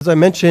As I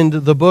mentioned,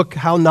 the book,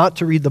 How Not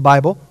to Read the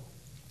Bible.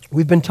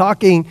 We've been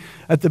talking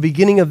at the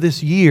beginning of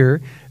this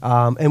year,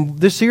 and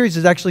this series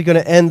is actually going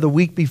to end the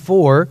week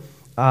before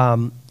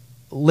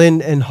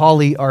Lynn and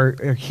Holly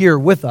are here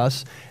with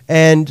us.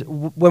 And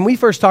when we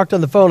first talked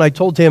on the phone, I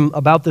told him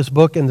about this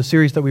book and the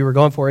series that we were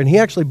going for, and he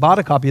actually bought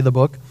a copy of the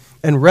book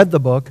and read the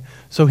book,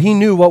 so he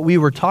knew what we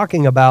were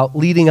talking about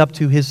leading up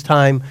to his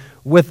time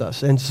with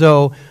us. And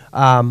so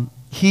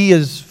he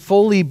is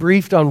fully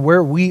briefed on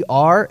where we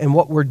are and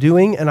what we're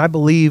doing, and I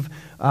believe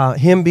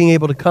him being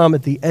able to come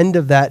at the end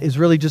of that is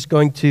really just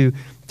going to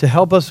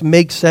help us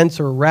make sense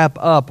or wrap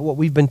up what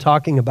we've been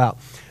talking about.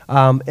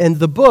 And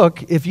the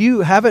book, if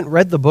you haven't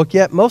read the book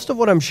yet, most of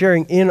what I'm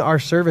sharing in our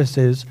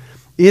services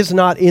is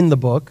not in the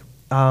book.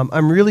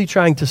 I'm really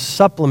trying to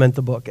supplement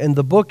the book, and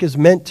the book is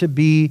meant to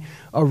be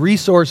a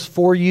resource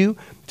for you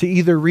to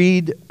either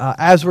read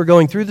as we're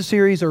going through the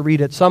series or read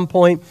at some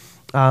point,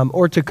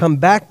 or to come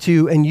back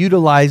to and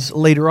utilize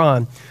later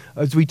on.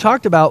 As we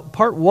talked about,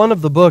 part one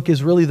of the book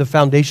is really the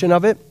foundation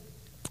of it,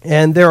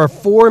 and there are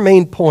 4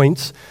 main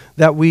points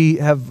that we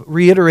have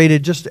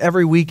reiterated just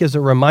every week as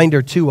a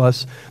reminder to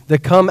us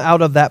that come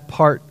out of that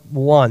part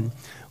one.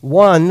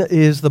 One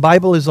is the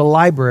Bible is a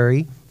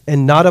library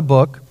and not a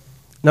book.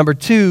 Number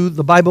 2,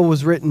 the Bible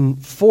was written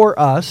for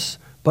us,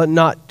 but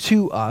not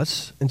to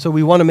us, and so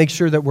we want to make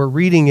sure that we're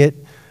reading it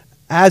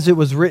as it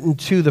was written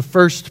to the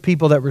first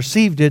people that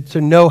received it to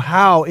know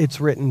how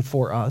it's written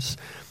for us.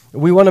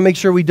 We want to make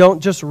sure we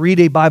don't just read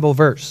a Bible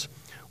verse.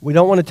 We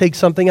don't want to take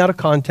something out of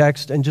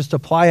context and just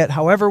apply it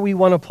however we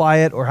want to apply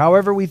it or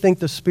however we think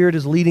the Spirit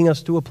is leading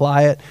us to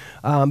apply it,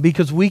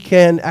 because we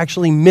can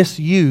actually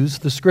misuse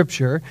the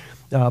Scripture.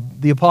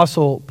 The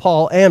Apostle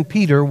Paul and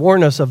Peter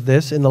warn us of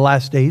this in the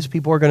last days.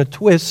 People are going to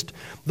twist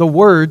the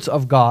words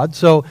of God.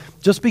 So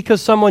just because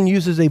someone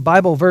uses a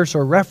Bible verse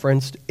or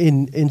reference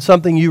in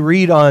something you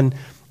read on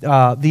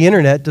the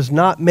internet does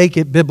not make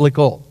it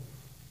biblical.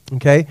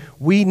 Okay?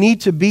 We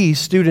need to be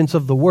students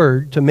of the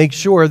Word to make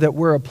sure that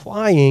we're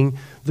applying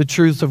the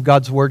truths of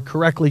God's Word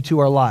correctly to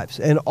our lives.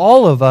 And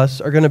all of us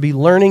are going to be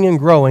learning and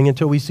growing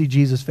until we see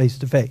Jesus face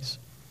to face.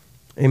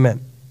 Amen.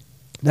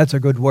 That's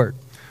a good word.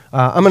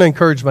 I'm going to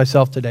encourage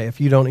myself today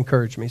if you don't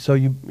encourage me. So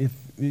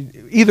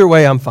either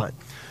way, I'm fine.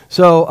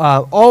 So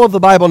all of the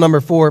Bible, number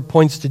 4,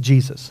 points to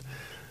Jesus.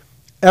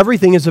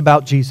 Everything is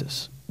about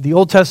Jesus. The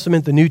Old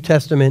Testament, the New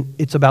Testament,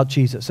 it's about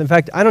Jesus. In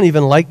fact, I don't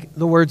even like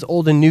the words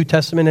Old and New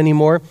Testament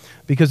anymore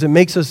because it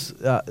makes us,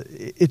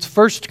 it's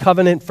First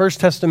Covenant,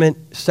 First Testament,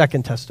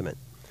 Second Testament.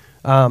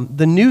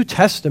 The New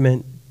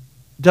Testament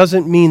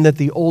doesn't mean that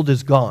the Old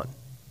is gone.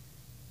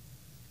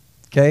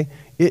 Okay?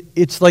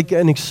 It's like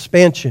an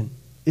expansion.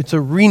 It's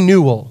a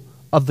renewal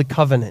of the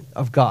covenant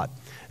of God.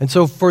 And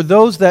so for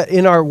those that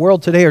in our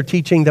world today are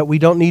teaching that we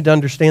don't need to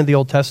understand the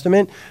Old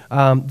Testament,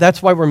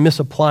 that's why we're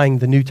misapplying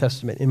the New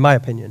Testament, in my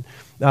opinion,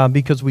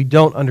 because we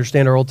don't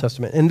understand our Old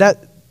Testament. And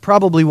that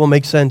probably will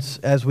make sense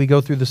as we go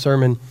through the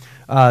sermon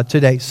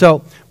today.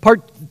 So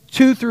part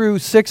 2 through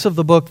 6 of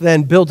the book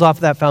then builds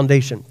off that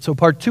foundation. So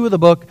part 2 of the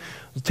book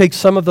takes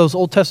some of those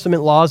Old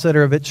Testament laws that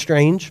are a bit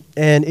strange,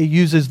 and it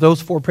uses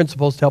those 4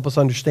 principles to help us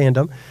understand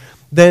them.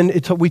 Then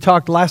we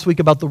talked last week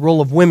about the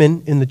role of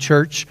women in the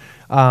church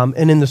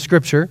and in the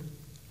Scripture,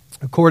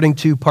 according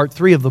to part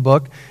 3 of the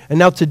book. And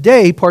now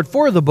today, part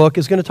 4 of the book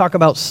is going to talk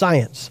about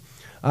science.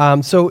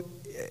 So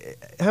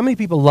how many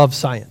people love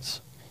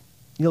science?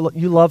 You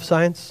love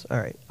science? All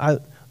right.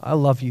 I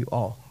love you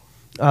all.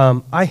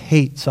 I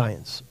hate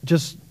science.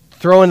 Just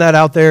throwing that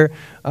out there.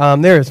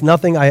 There is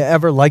nothing I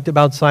ever liked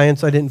about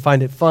science. I didn't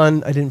find it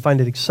fun. I didn't find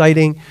it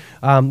exciting.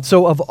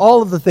 So of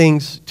all of the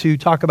things to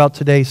talk about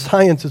today,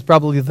 science is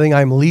probably the thing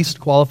I'm least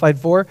qualified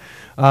for.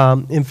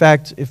 In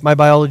fact, if my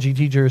biology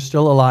teacher is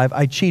still alive,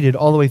 I cheated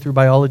all the way through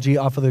biology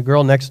off of the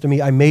girl next to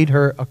me. I made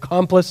her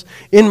accomplice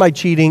in my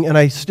cheating, and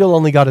I still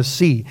only got a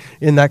C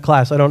in that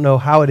class. I don't know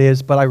how it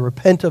is, but I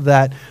repent of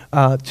that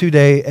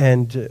today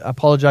and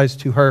apologize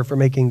to her for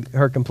making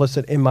her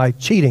complicit in my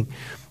cheating.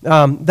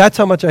 That's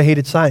how much I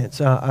hated science.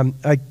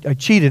 I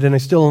cheated and I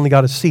still only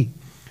got a C.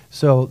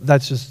 So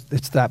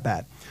it's that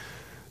bad.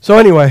 So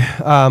anyway,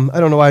 I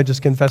don't know why I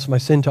just confessed my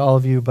sin to all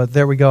of you, but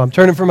there we go. I'm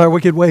turning from my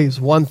wicked ways,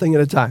 one thing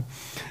at a time.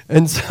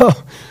 And so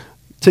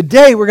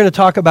today we're going to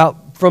talk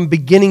about from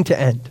beginning to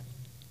end.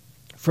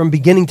 From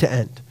beginning to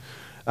end.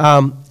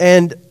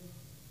 And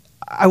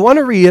I want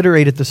to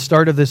reiterate at the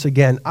start of this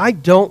again, I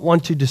don't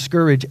want to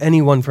discourage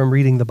anyone from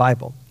reading the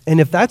Bible. And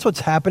if that's what's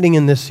happening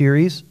in this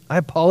series, I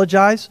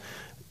apologize.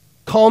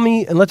 Call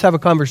me and let's have a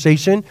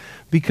conversation,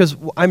 because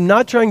I'm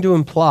not trying to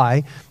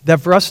imply that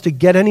for us to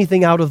get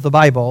anything out of the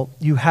Bible,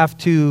 you have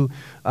to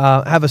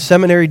have a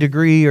seminary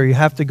degree or you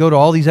have to go to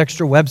all these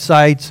extra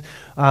websites.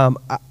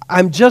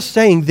 I'm just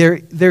saying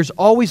there's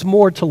always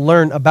more to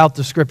learn about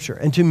the Scripture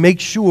and to make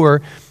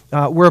sure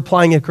we're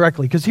applying it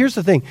correctly. Because here's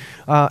the thing,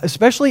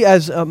 especially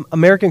as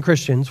American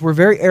Christians, we're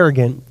very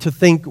arrogant to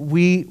think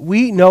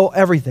we know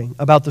everything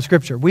about the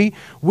Scripture. We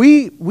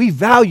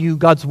value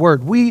God's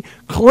Word. We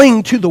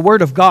cling to the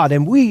Word of God,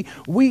 and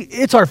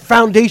it's our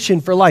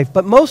foundation for life.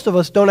 But most of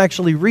us don't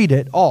actually read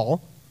it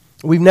all.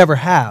 We never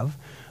have.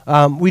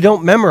 We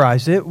don't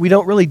memorize it. We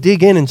don't really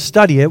dig in and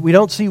study it. We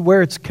don't see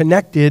where it's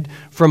connected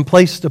from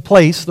place to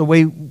place the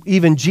way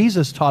even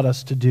Jesus taught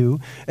us to do.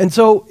 And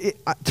so,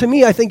 to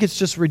me, I think it's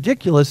just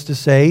ridiculous to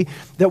say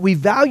that we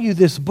value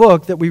this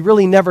book that we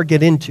really never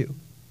get into.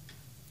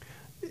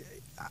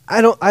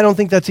 I don't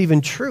think that's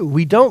even true.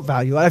 We don't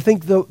value it. I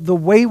think the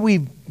way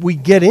we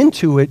get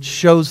into it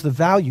shows the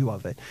value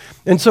of it.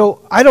 And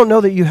so I don't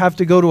know that you have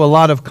to go to a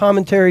lot of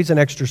commentaries and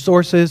extra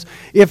sources.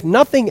 If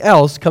nothing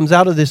else comes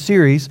out of this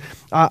series,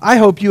 I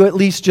hope you at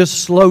least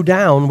just slow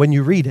down when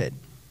you read it.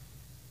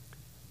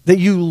 That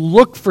you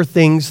look for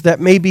things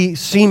that maybe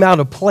seem out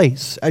of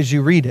place as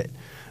you read it.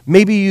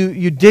 Maybe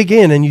you dig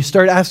in and you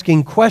start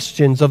asking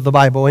questions of the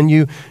Bible, and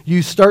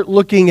you start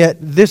looking at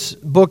this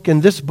book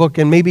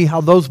and maybe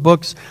how those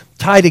books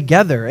tie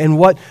together, and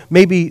what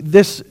maybe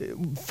this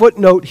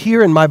footnote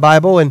here in my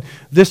Bible and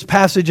this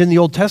passage in the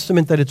Old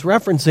Testament that it's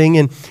referencing.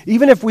 And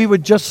even if we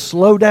would just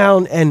slow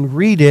down and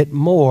read it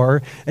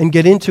more and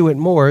get into it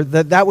more,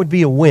 that would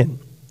be a win,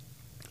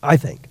 I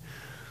think.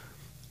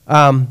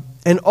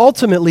 And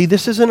ultimately,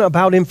 this isn't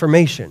about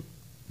information.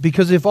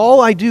 Because if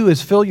all I do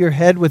is fill your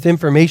head with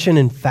information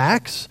and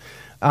facts,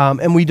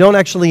 and we don't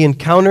actually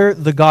encounter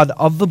the God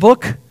of the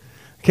book,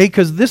 okay,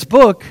 because this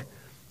book,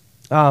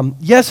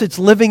 yes, it's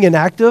living and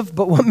active,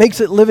 but what makes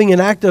it living and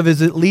active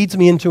is it leads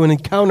me into an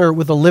encounter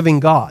with a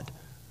living God.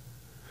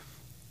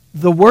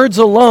 The words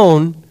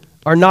alone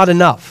are not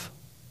enough.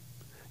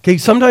 Okay,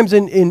 sometimes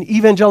in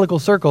evangelical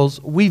circles,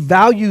 we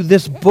value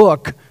this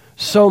book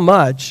so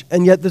much,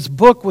 and yet this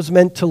book was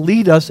meant to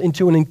lead us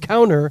into an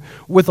encounter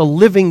with a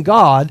living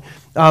God,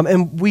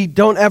 and we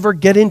don't ever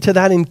get into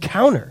that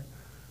encounter.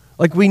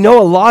 Like, we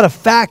know a lot of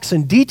facts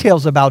and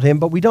details about him,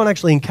 but we don't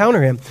actually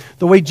encounter him.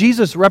 The way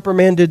Jesus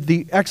reprimanded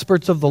the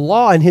experts of the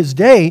law in his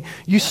day,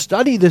 you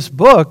study this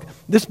book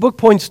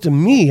points to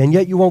me, and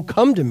yet you won't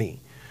come to me.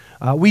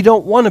 We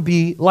don't want to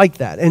be like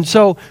that. And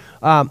so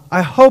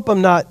I hope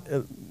I'm not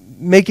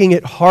making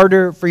it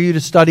harder for you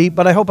to study,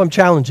 but I hope I'm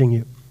challenging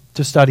you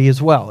to study as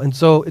well. And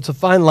so it's a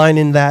fine line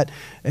in that,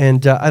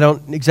 and I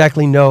don't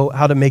exactly know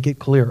how to make it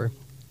clearer.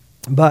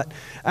 But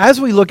as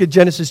we look at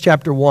Genesis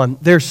chapter 1,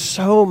 there's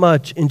so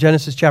much in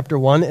Genesis chapter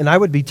 1, and I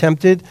would be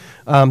tempted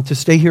to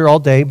stay here all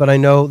day, but I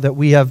know that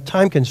we have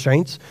time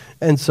constraints,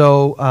 and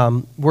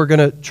so we're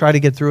going to try to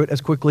get through it as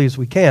quickly as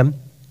we can,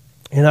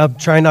 and I'll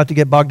try not to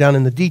get bogged down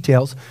in the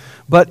details.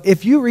 But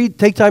if you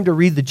take time to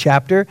read the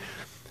chapter,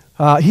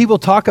 he will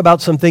talk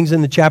about some things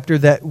in the chapter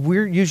that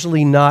we're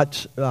usually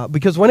not,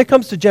 because when it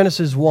comes to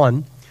Genesis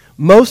 1,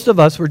 most of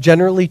us were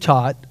generally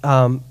taught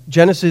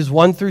Genesis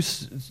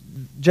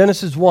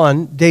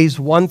 1, days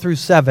 1 through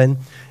 7,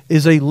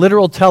 is a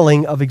literal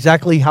telling of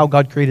exactly how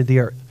God created the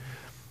earth.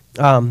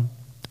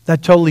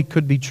 That totally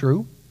could be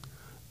true.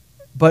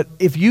 But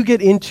if you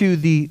get into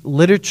the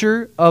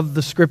literature of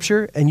the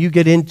Scripture and you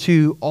get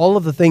into all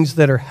of the things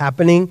that are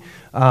happening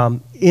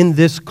in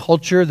this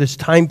culture, this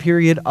time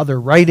period, other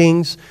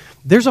writings,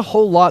 there's a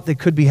whole lot that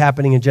could be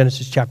happening in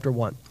Genesis chapter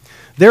 1.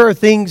 There are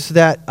things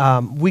that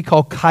we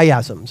call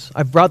chiasms.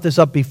 I've brought this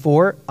up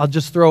before. I'll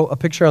just throw a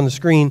picture on the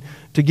screen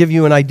to give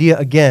you an idea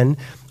again.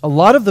 A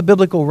lot of the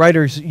biblical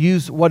writers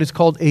use what is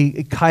called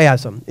a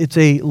chiasm. It's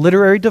a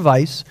literary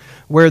device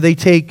where they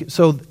take,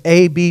 so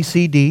A, B,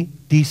 C, D,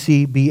 D,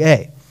 C, B,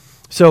 A.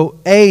 So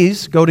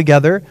A's go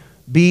together,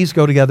 B's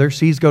go together,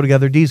 C's go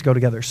together, D's go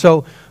together.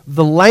 So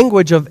the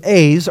language of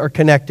A's are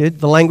connected,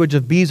 the language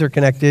of B's are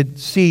connected,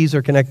 C's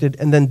are connected,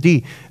 and then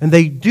D. And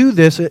they do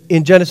this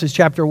in Genesis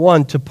chapter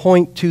 1 to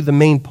point to the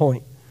main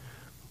point.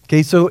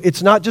 Okay, so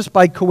it's not just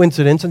by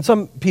coincidence, and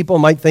some people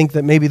might think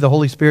that maybe the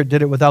Holy Spirit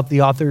did it without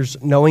the authors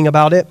knowing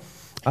about it.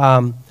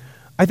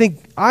 I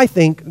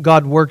think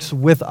God works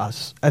with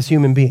us as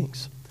human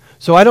beings.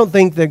 So I don't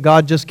think that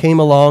God just came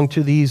along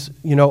to these,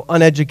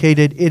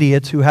 uneducated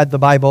idiots who had the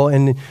Bible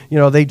and,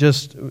 they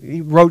just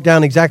wrote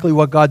down exactly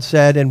what God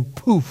said and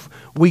poof,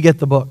 we get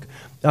the book.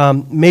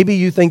 Maybe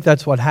you think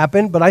that's what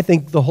happened, but I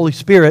think the Holy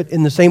Spirit,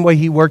 in the same way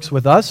he works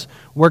with us,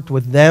 worked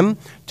with them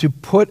to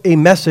put a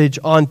message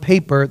on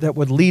paper that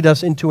would lead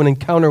us into an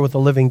encounter with a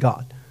living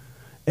God.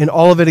 And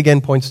all of it,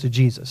 again, points to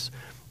Jesus.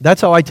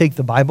 That's how I take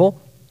the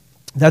Bible.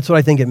 That's what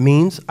I think it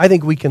means. I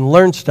think we can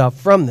learn stuff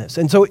from this.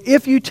 And so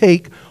if you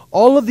take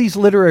all of these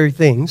literary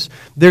things,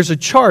 there's a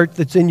chart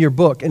that's in your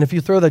book. And if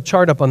you throw that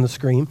chart up on the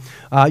screen,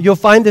 you'll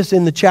find this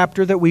in the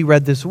chapter that we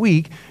read this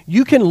week.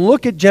 You can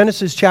look at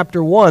Genesis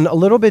chapter 1 a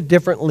little bit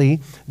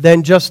differently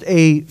than just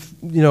a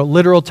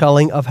literal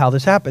telling of how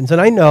this happens. And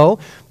I know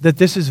that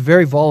this is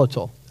very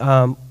volatile.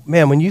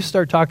 When you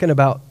start talking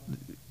about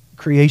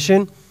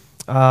creation,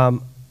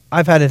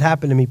 I've had it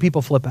happen to me.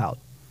 People flip out.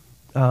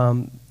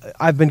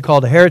 I've been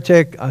called a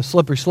heretic, a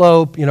slippery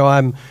slope.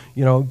 I'm,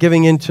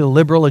 giving into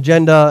liberal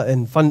agenda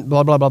and fun,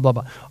 blah, blah, blah, blah,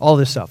 blah, all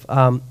this stuff.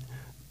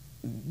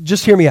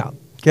 Just hear me out,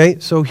 okay?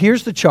 So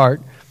here's the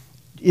chart.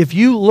 If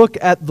you look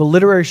at the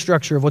literary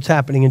structure of what's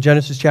happening in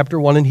Genesis chapter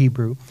 1 in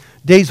Hebrew,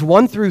 days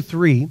 1 through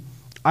 3,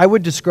 I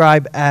would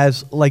describe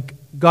as like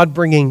God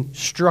bringing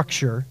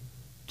structure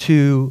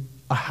to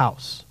a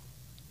house.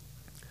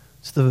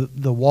 It's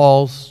the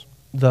walls,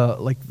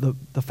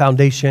 the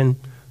foundation,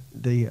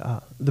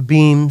 the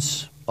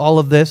beams, all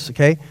of this,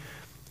 okay?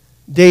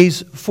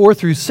 Days 4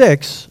 through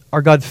 6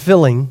 are God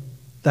filling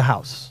the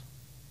house,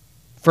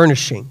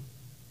 furnishing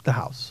the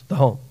house, the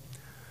home.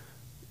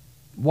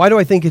 Why do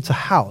I think it's a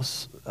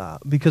house?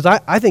 Because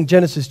I think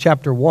Genesis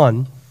chapter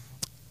 1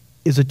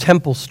 is a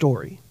temple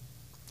story.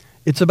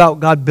 It's about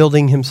God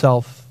building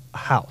himself a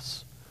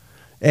house.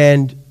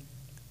 And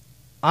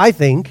I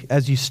think,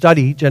 as you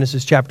study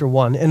Genesis chapter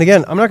 1, and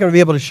again, I'm not going to be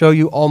able to show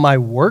you all my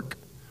work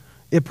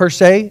per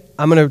se.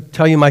 I'm going to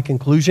tell you my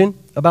conclusion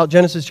about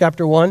Genesis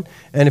chapter 1.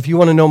 And if you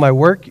want to know my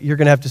work, you're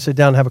going to have to sit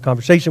down and have a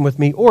conversation with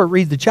me or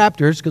read the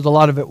chapters, because a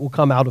lot of it will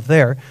come out of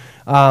there.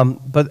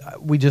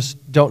 But we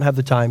just don't have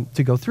the time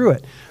to go through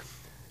it.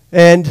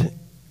 And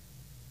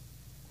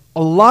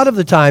a lot of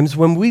the times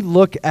when we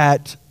look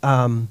at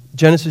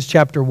Genesis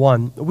chapter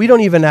 1, we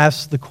don't even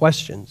ask the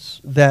questions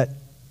that,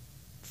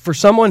 for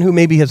someone who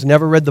maybe has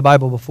never read the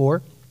Bible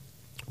before,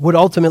 would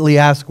ultimately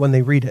ask when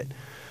they read it.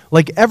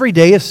 Like, every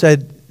day is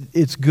said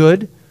it's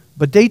good,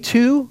 but day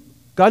 2,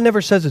 God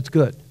never says it's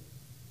good.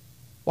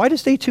 Why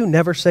does day 2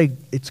 never say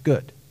it's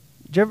good?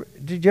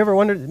 Did you ever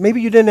wonder?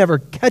 Maybe you didn't ever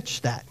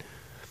catch that.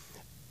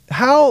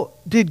 How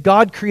did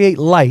God create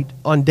light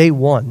on day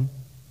 1,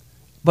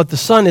 but the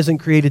sun isn't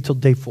created till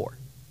day 4?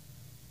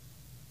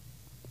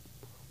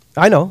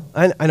 I know.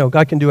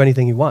 God can do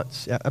anything he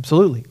wants. Yeah,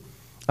 absolutely.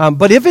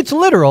 But if it's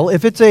literal,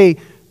 if it's a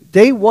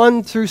day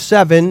 1 through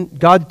 7,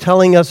 God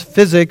telling us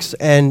physics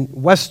and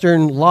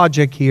Western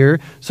logic here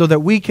so that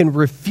we can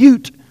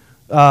refute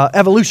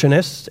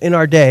evolutionists in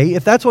our day,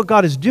 if that's what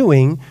God is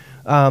doing,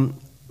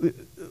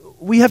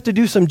 we have to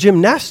do some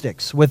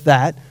gymnastics with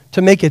that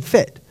to make it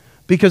fit.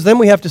 Because then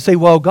we have to say,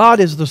 well, God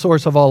is the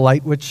source of all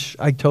light, which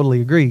I totally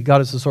agree.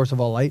 God is the source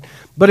of all light.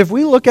 But if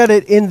we look at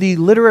it in the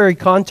literary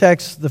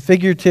context, the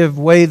figurative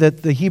way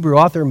that the Hebrew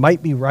author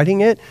might be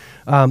writing it,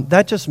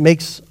 that just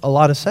makes a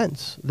lot of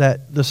sense,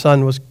 that the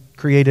sun was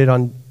created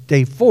on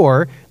day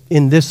 4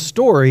 in this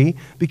story,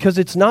 because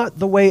it's not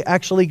the way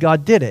actually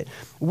God did it.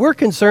 We're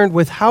concerned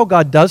with how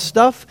God does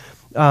stuff.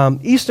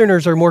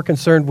 Easterners are more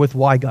concerned with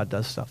why God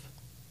does stuff.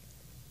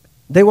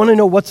 They want to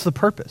know, what's the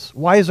purpose?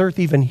 Why is earth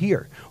even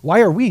here? Why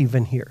are we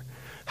even here?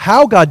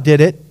 How God did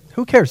it,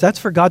 who cares? That's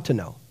for God to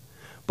know.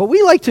 But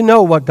we like to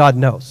know what God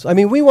knows. I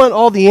mean, we want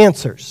all the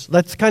answers.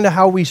 That's kind of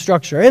how we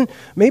structure. And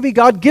maybe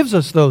God gives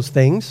us those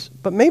things,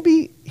 but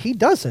maybe he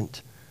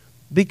doesn't,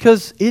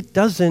 because it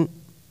doesn't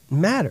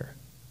matter.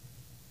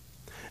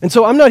 And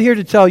so I'm not here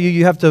to tell you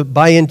you have to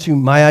buy into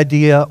my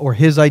idea or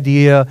his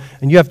idea,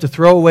 and you have to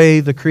throw away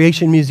the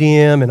Creation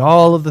Museum and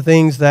all of the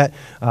things that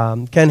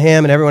Ken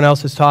Ham and everyone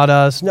else has taught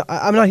us. No,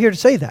 I'm not here to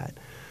say that.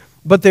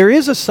 But there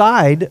is a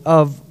side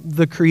of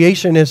the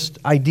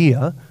creationist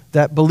idea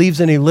that believes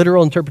in a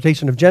literal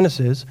interpretation of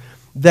Genesis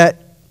that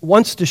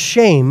wants to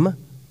shame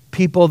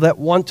people that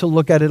want to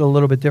look at it a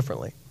little bit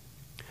differently.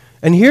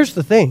 And here's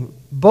the thing.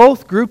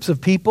 Both groups of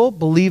people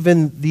believe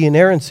in the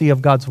inerrancy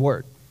of God's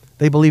Word.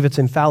 They believe it's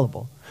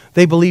infallible.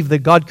 They believe that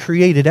God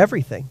created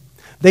everything.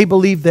 They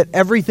believe that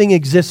everything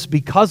exists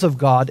because of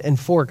God and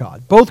for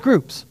God. Both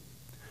groups.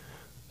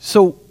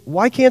 So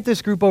why can't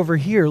this group over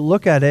here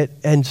look at it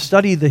and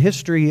study the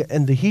history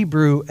and the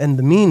Hebrew and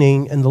the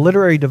meaning and the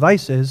literary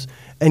devices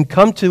and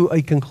come to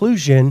a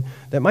conclusion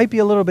that might be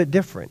a little bit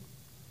different?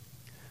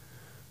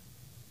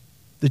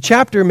 The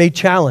chapter may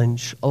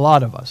challenge a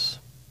lot of us.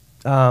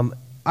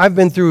 I've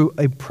been through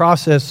a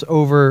process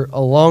over a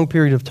long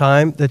period of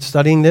time that's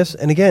studying this.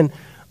 And again,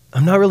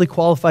 I'm not really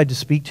qualified to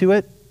speak to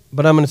it,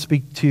 but I'm going to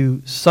speak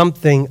to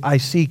something I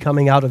see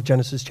coming out of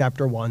Genesis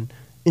chapter 1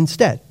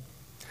 instead.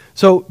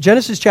 So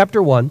Genesis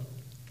chapter 1,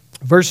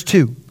 verse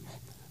 2.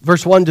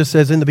 Verse 1 just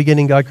says, in the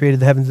beginning God created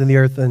the heavens and the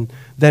earth. And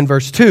then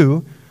verse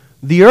 2,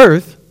 the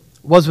earth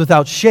was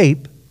without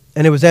shape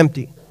and it was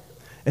empty.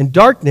 And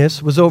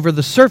darkness was over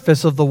the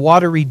surface of the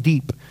watery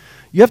deep.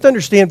 You have to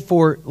understand,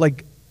 for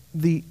like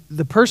the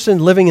person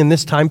living in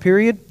this time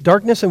period,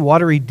 darkness and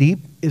watery deep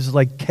is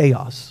like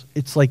chaos.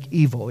 It's like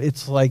evil.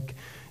 It's like,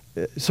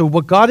 so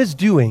what God is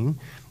doing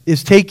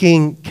is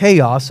taking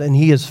chaos and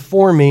he is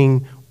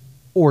forming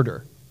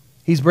order.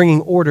 He's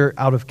bringing order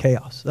out of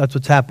chaos. That's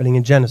what's happening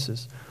in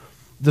Genesis.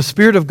 The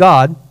Spirit of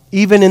God,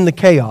 even in the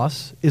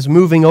chaos, is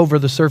moving over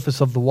the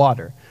surface of the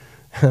water.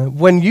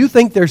 When you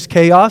think there's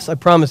chaos, I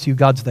promise you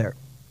God's there.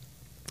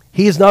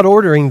 He is not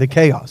ordering the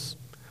chaos,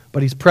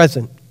 but he's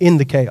present in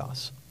the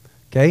chaos.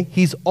 Okay?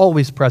 He's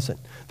always present.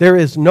 There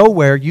is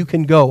nowhere you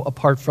can go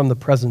apart from the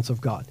presence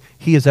of God.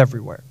 He is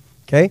everywhere.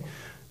 Okay?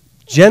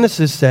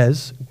 Genesis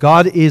says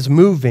God is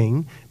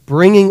moving,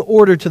 bringing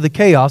order to the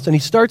chaos, and he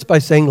starts by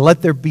saying,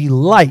 let there be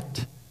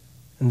light.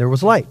 And there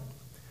was light.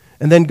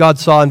 And then God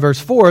saw in verse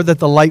 4 that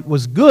the light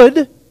was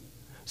good,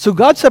 so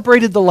God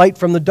separated the light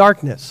from the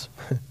darkness.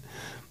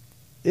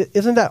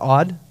 Isn't that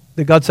odd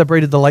that God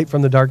separated the light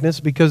from the darkness?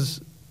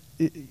 Because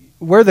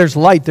where there's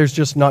light, there's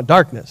just not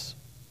darkness.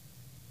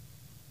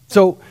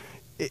 So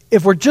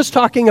if we're just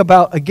talking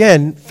about,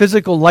 again,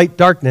 physical light,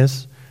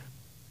 darkness,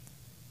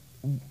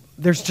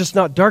 there's just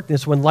not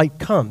darkness when light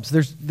comes.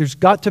 There's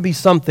got to be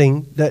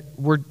something that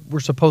we're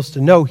supposed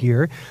to know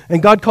here.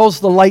 And God calls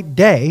the light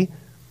day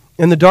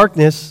and the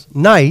darkness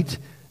night,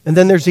 and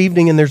then there's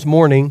evening and there's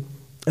morning,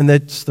 and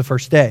that's the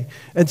first day.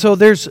 And so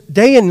there's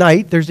day and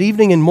night, there's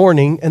evening and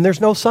morning, and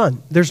there's no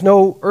sun. There's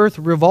no earth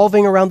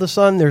revolving around the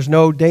sun. There's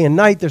no day and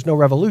night. There's no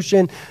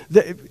revolution.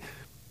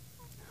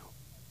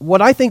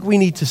 What I think we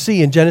need to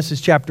see in Genesis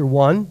chapter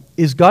 1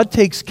 is God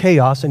takes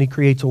chaos and he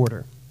creates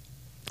order.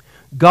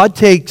 God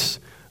takes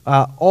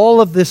all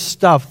of this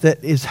stuff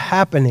that is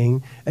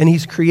happening and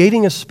he's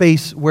creating a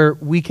space where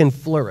we can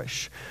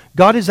flourish.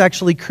 God is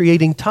actually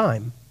creating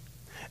time.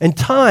 And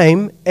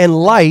time and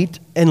light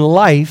and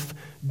life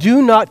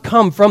do not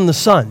come from the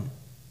sun.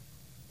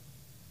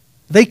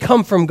 They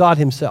come from God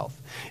himself.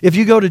 If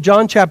you go to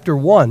John chapter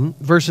 1,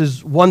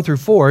 verses 1 through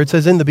 4, it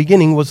says, "In the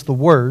beginning was the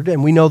Word,"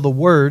 and we know the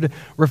Word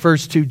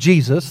refers to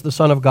Jesus, the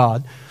Son of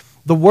God.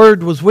 "The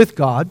Word was with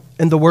God,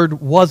 and the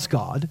Word was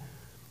God.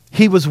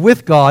 He was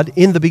with God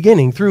in the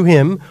beginning. Through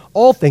him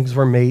all things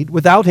were made.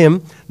 Without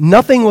him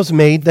nothing was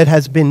made that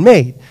has been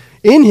made.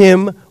 In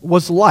him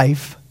was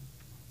life,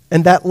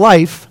 and that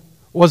life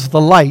was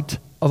the light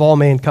of all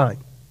mankind."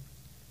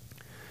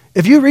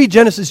 If you read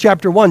Genesis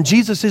chapter 1,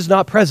 Jesus is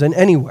not present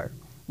anywhere.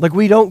 Like,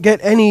 we don't get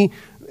any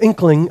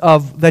inkling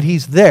of that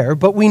he's there,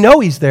 but we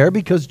know he's there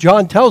because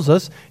John tells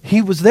us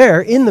he was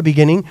there in the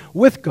beginning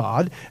with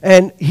God,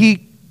 and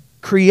he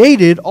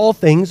created all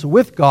things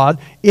with God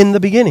in the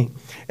beginning.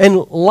 And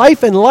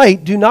life and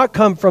light do not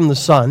come from the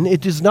sun.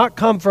 It does not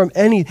come from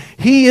any.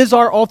 He is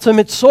our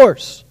ultimate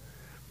source.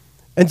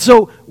 And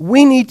so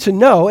we need to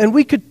know, and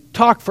we could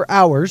talk for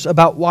hours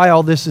about why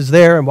all this is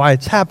there and why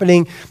it's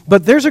happening,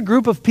 but there's a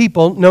group of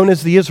people known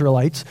as the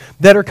Israelites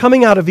that are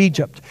coming out of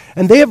Egypt.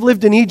 And they have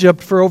lived in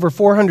Egypt for over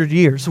 400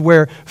 years,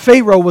 where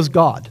Pharaoh was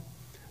God.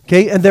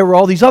 Okay, and there were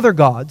all these other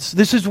gods.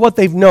 This is what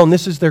they've known.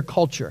 This is their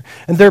culture.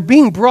 And they're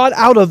being brought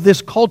out of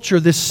this culture,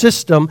 this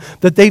system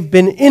that they've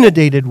been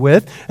inundated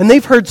with. And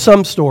they've heard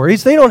some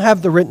stories. They don't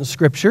have the written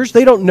scriptures.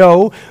 They don't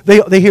know.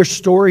 They hear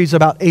stories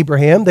about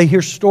Abraham. They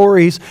hear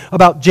stories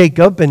about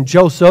Jacob and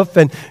Joseph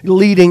and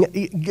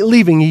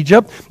leaving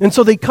Egypt. And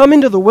so they come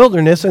into the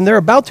wilderness and they're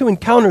about to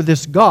encounter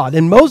this God.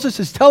 And Moses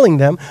is telling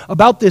them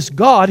about this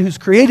God who's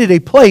created a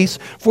place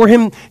for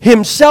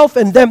himself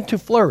and them to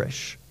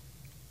flourish.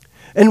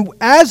 And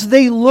as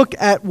they look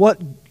at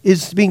what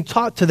is being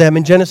taught to them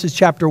in Genesis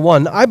chapter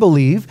 1, I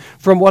believe,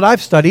 from what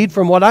I've studied,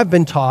 from what I've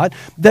been taught,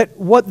 that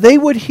what they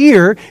would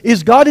hear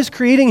is God is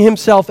creating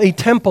himself a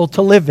temple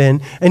to live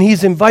in, and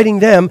he's inviting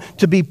them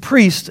to be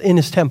priests in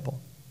his temple.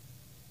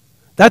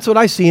 That's what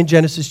I see in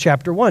Genesis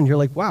chapter 1. You're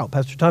like, wow,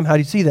 Pastor Tom, how do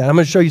you see that? I'm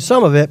going to show you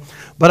some of it,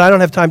 but I don't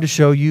have time to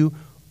show you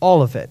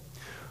all of it.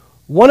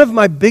 One of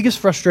my biggest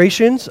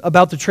frustrations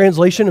about the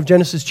translation of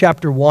Genesis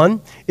chapter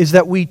 1 is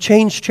that we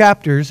change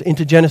chapters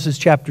into Genesis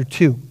chapter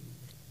 2.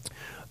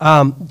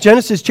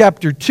 Genesis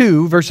chapter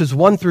 2, verses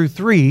 1 through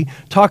 3,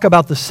 talk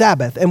about the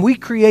Sabbath. And we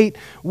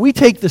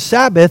take the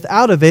Sabbath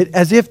out of it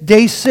as if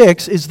day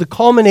 6 is the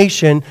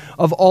culmination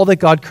of all that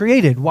God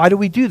created. Why do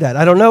we do that?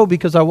 I don't know,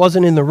 because I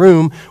wasn't in the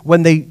room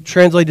when they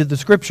translated the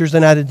scriptures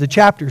and added the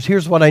chapters.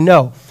 Here's what I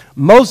know.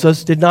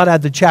 Moses did not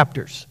add the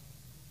chapters.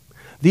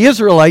 The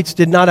Israelites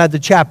did not add the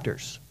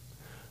chapters.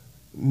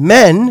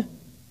 Men,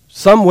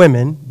 some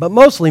women, but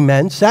mostly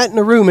men, sat in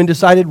a room and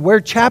decided where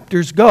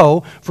chapters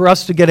go for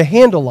us to get a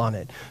handle on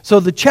it.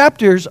 So the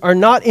chapters are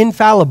not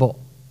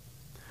infallible.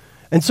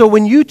 And so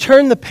when you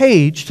turn the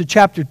page to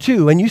chapter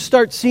 2 and you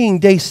start seeing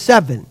day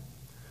 7,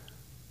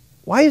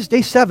 why is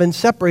day 7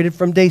 separated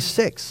from day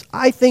 6?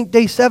 I think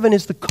day 7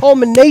 is the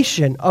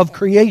culmination of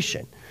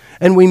creation.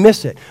 And we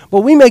miss it.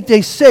 But we make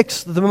day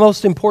 6 the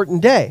most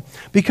important day.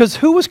 Because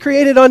who was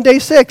created on day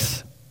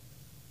 6?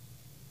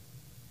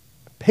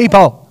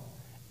 People.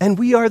 And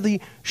we are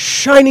the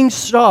shining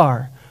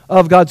star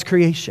of God's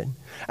creation.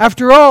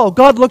 After all,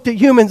 God looked at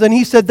humans and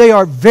he said they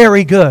are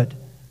very good.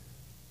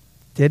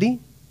 Did he?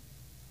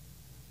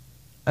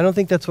 I don't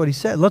think that's what he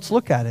said. Let's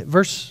look at it.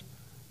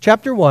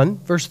 Chapter 1,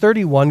 verse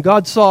 31,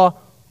 God saw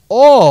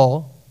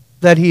all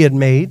that he had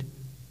made,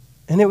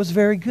 and it was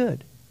very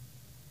good.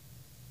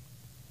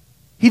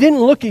 He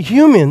didn't look at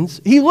humans.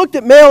 He looked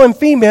at male and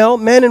female,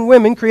 men and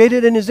women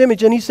created in his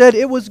image, and he said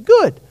it was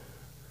good.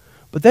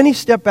 But then he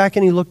stepped back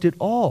and he looked at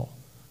all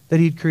that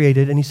he'd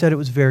created, and he said it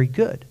was very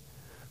good.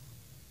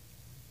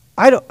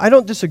 I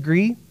don't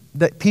disagree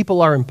that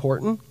people are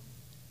important,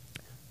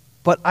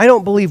 but I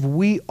don't believe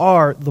we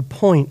are the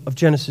point of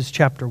Genesis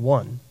chapter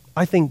 1.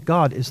 I think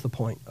God is the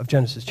point of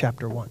Genesis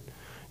chapter 1.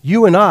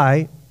 You and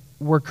I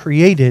were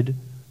created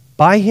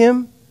by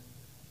him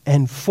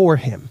and for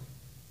him.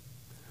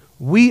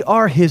 We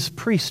are his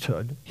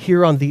priesthood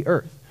here on the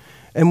earth.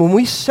 And when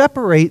we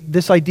separate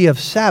this idea of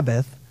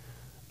Sabbath,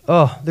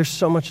 there's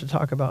so much to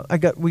talk about.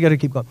 We got to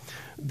keep going.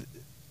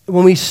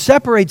 When we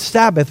separate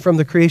Sabbath from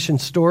the creation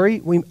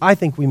story, I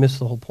think we miss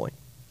the whole point.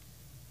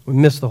 We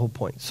miss the whole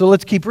point. So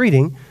let's keep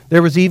reading.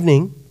 There was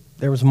evening,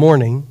 there was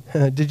morning.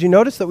 Did you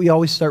notice that we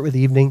always start with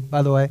evening,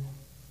 by the way?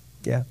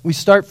 Yeah. We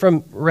start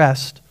from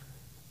rest,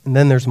 and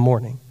then there's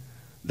morning.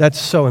 That's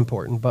so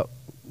important, but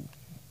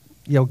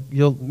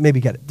you'll maybe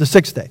get it. The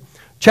 6th day.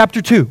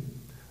 Chapter 2.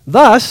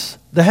 Thus,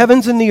 the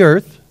heavens and the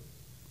earth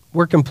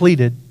were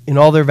completed in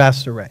all their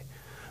vast array.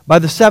 By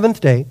the 7th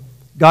day,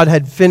 God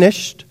had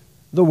finished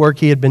the work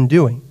he had been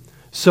doing.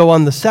 So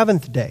on the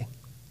 7th day,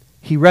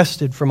 he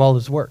rested from all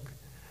his work.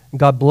 And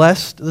God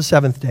blessed the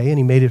 7th day, and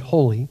he made it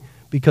holy,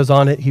 because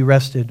on it he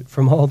rested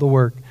from all the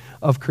work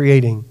of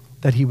creating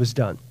that he was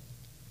done.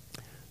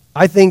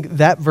 I think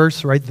that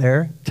verse right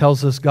there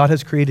tells us God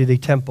has created a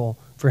temple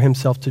for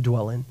himself to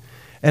dwell in.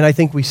 And I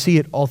think we see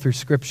it all through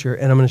Scripture,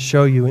 and I'm going to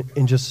show you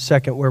in just a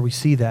second where we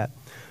see that.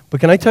 But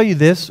can I tell you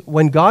this?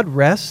 When God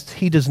rests,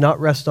 he does not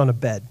rest on a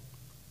bed.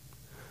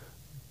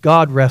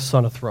 God rests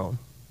on a throne.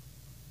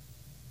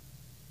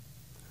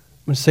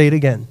 I'm going to say it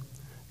again.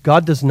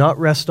 God does not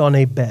rest on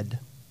a bed.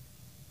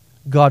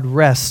 God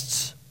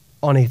rests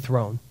on a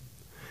throne.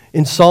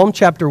 In Psalm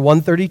chapter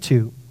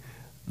 132,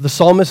 the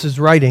psalmist is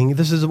writing,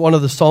 this is one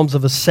of the Psalms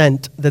of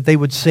Ascent that they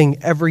would sing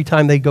every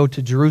time they go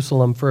to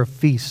Jerusalem for a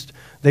feast.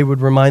 They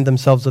would remind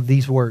themselves of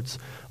these words.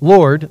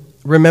 Lord,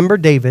 remember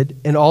David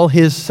and all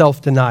his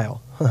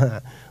self-denial.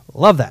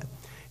 Love that.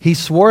 He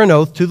swore an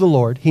oath to the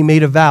Lord. He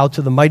made a vow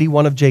to the mighty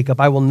one of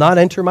Jacob. I will not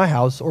enter my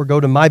house or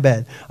go to my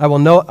bed. I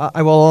will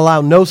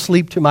allow no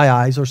sleep to my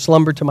eyes or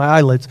slumber to my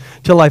eyelids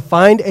till I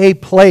find a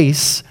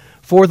place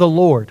for the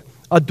Lord,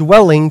 a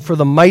dwelling for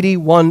the mighty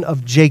one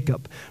of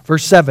Jacob.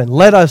 Verse 7,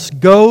 let us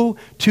go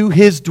to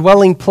his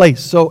dwelling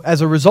place. So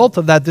as a result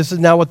of that, this is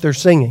now what they're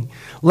singing.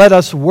 Let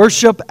us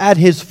worship at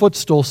his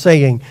footstool,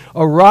 saying,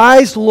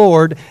 arise,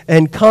 Lord,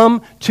 and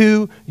come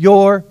to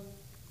your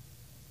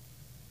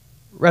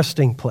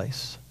resting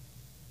place.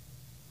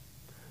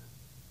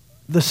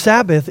 The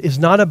Sabbath is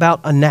not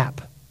about a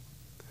nap.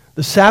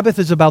 The Sabbath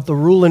is about the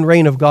rule and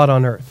reign of God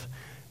on earth.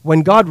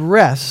 When God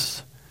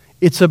rests,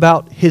 it's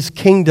about his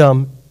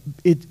kingdom.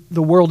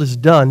 The world is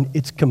done.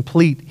 It's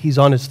complete. He's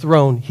on his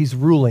throne. He's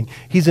ruling.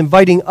 He's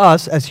inviting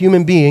us as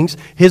human beings,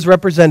 his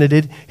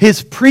representative,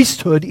 his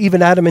priesthood,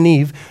 even Adam and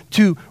Eve,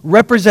 to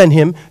represent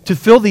him, to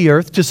fill the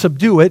earth, to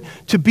subdue it,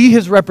 to be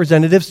his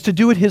representatives, to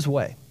do it his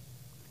way,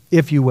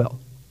 if you will.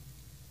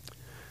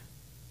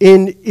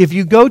 If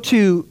you go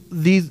to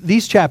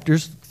these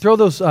chapters, throw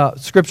those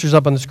scriptures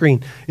up on the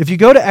screen. If you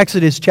go to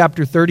Exodus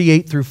chapter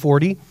 38 through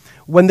 40,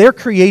 when they're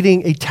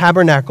creating a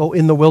tabernacle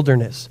in the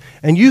wilderness,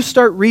 and you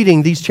start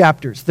reading these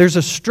chapters, there's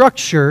a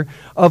structure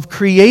of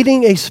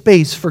creating a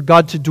space for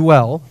God to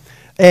dwell,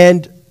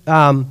 and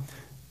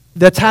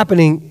that's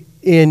happening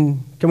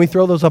in, can we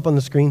throw those up on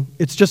the screen?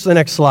 It's just the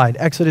next slide,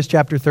 Exodus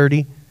chapter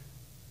 30.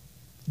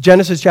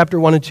 Genesis chapter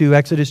 1 and 2,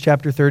 Exodus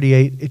chapter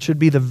 38. It should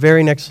be the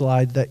very next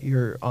slide that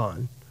you're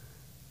on.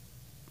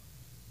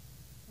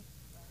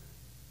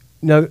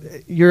 No,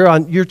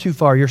 you're too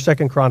far. You're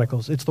 2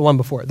 Chronicles. It's the one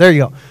before. There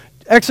you go.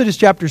 Exodus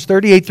chapters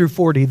 38 through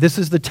 40. This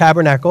is the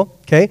tabernacle,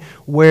 okay,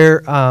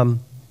 where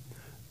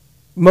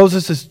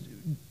Moses is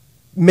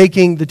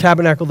making the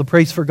tabernacle the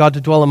place for God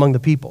to dwell among the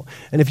people.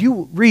 And if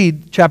you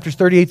read chapters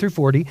 38 through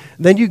 40,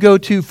 then you go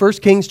to 1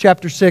 Kings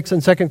chapter 6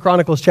 and 2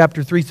 Chronicles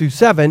chapter 3 through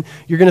 7,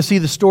 you're going to see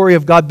the story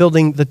of God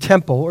building the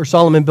temple, or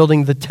Solomon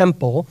building the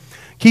temple.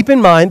 Keep in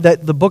mind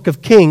that the book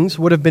of Kings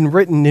would have been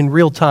written in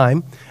real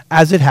time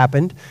as it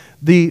happened.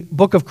 The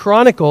book of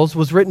Chronicles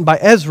was written by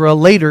Ezra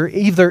later,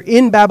 either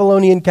in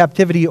Babylonian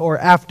captivity or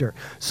after.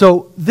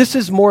 So this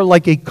is more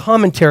like a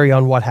commentary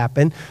on what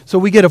happened. So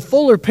we get a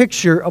fuller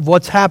picture of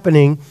what's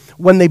happening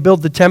when they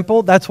build the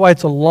temple. That's why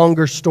it's a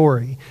longer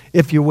story,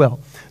 if you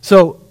will.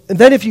 So and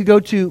then if you go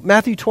to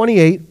Matthew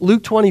 28,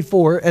 Luke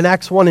 24, and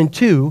Acts 1 and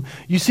 2,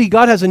 you see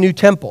God has a new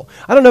temple.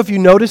 I don't know if you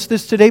noticed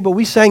this today, but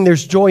we sang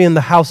There's Joy in the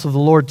House of the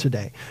Lord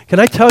today. Can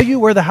I tell you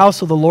where the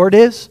house of the Lord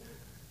is?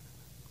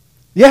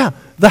 Yeah,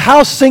 the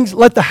house sings,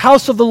 let the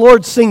house of the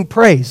Lord sing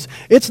praise.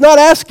 It's not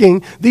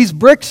asking these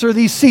bricks or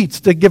these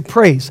seats to give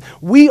praise.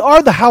 We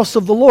are the house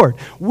of the Lord.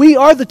 We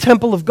are the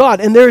temple of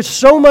God. And there is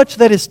so much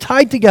that is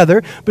tied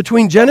together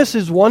between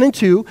Genesis 1 and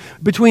 2,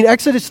 between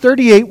Exodus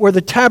 38, where the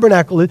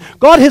tabernacle is.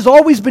 God has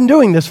always been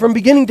doing this from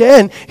beginning to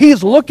end. He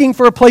is looking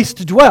for a place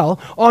to dwell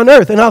on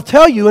earth. And I'll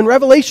tell you, in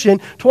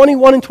Revelation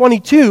 21 and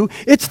 22,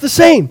 it's the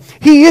same.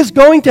 He is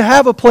going to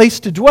have a place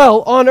to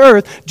dwell on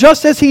earth,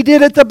 just as he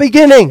did at the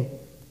beginning.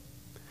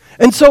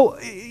 And so,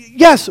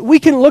 yes, we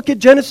can look at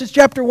Genesis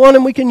chapter 1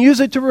 and we can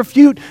use it to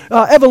refute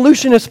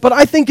evolutionists, but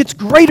I think it's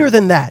greater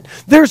than that.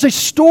 There's a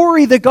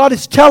story that God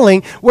is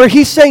telling where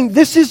he's saying,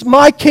 this is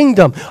my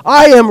kingdom.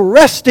 I am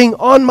resting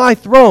on my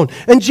throne.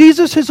 And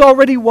Jesus has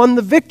already won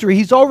the victory.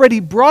 He's already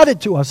brought it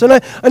to us. And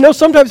I know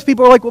sometimes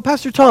people are like, well,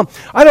 Pastor Tom,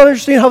 I don't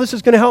understand how this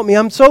is going to help me.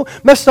 I'm so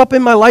messed up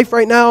in my life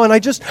right now, and I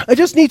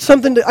just need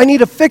something, I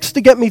need a fix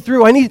to get me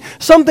through. I need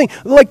something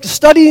like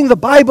studying the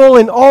Bible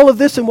and all of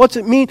this and what's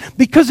it mean,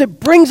 because it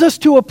brings us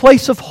to a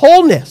place of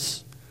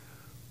wholeness.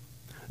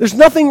 There's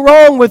nothing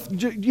wrong with,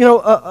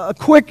 a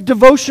quick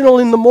devotional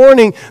in the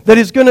morning that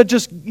is going to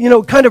just,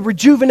 kind of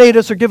rejuvenate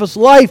us or give us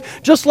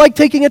life. Just like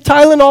taking a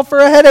Tylenol for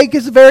a headache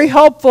is very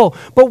helpful.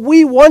 But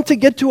we want to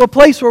get to a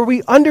place where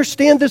we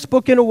understand this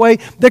book in a way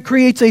that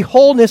creates a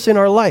wholeness in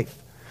our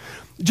life.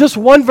 Just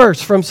one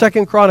verse from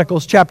 2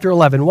 Chronicles chapter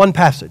 11, one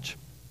passage.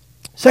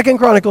 2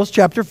 Chronicles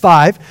chapter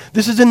 5,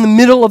 this is in the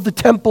middle of the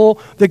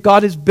temple that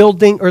God is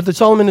building, or that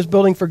Solomon is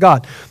building for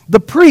God. The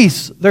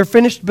priests, their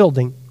finished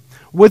building,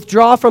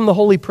 withdraw from the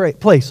holy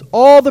place.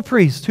 All the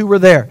priests who were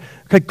there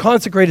had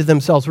consecrated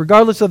themselves,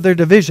 regardless of their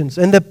divisions.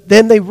 And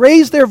then they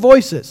raised their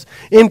voices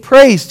in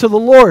praise to the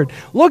Lord.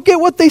 Look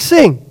at what they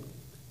sing.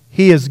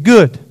 He is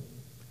good,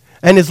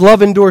 and his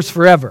love endures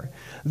forever.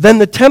 Then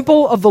the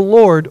temple of the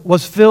Lord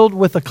was filled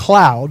with a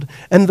cloud,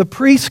 and the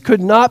priests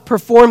could not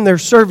perform their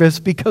service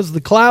because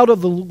the cloud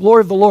of the glory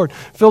of the Lord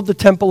filled the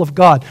temple of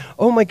God.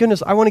 Oh my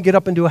goodness, I want to get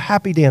up and do a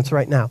happy dance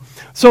right now.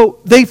 So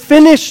they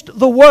finished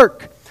the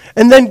work.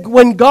 And then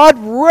when God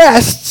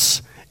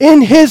rests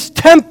in his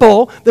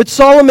temple that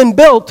Solomon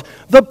built,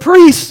 the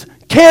priests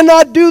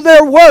cannot do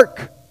their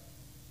work.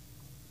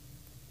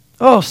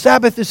 Oh,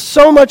 Sabbath is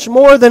so much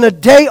more than a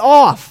day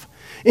off.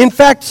 In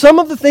fact, some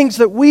of the things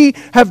that we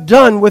have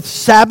done with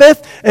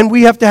Sabbath, and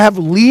we have to have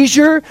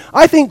leisure,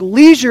 I think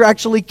leisure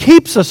actually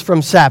keeps us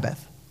from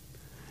Sabbath.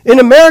 In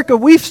America,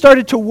 we've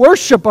started to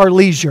worship our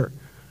leisure.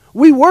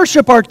 We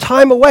worship our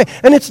time away.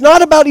 And it's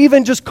not about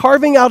even just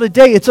carving out a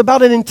day. It's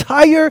about an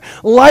entire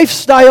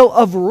lifestyle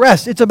of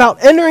rest. It's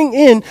about entering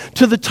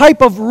into the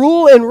type of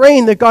rule and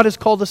reign that God has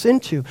called us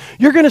into.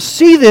 You're going to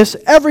see this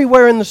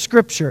everywhere in the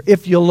Scripture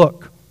if you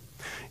look.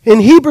 In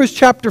Hebrews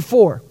chapter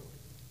 4,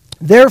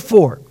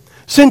 therefore,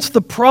 since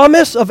the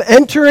promise of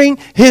entering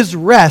his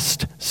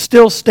rest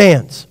still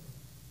stands.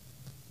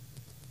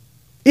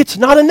 It's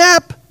not a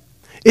nap.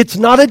 It's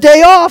not a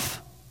day off.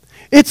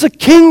 It's a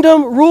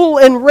kingdom rule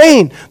and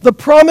reign. The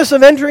promise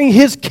of entering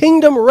his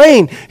kingdom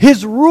reign,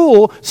 his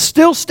rule,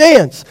 still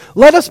stands.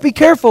 Let us be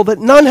careful that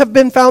none have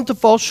been found to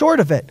fall short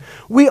of it.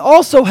 We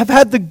also have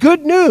had the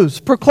good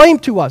news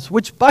proclaimed to us,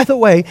 which, by the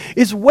way,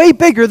 is way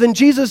bigger than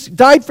Jesus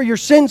died for your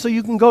sins so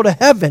you can go to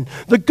heaven.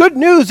 The good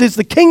news is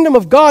the kingdom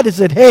of God is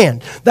at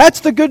hand. That's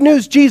the good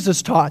news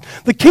Jesus taught.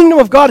 The kingdom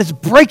of God is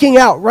breaking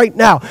out right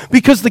now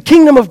because the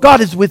kingdom of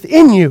God is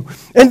within you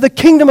and the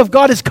kingdom of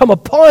God has come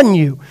upon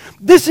you.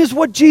 This is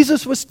what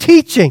Jesus was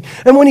teaching.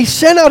 And when he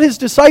sent out his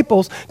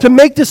disciples to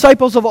make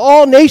disciples of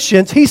all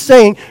nations, he's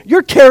saying,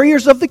 you're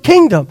carriers of the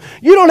kingdom.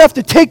 You don't have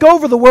to take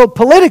over the world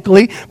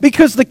politically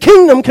because the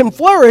kingdom can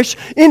flourish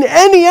in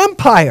any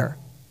empire.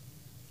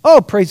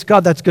 Oh, praise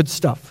God, that's good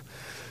stuff.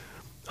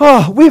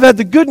 Oh, we've had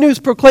the good news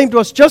proclaimed to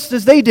us just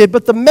as they did,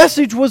 but the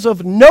message was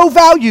of no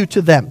value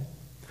to them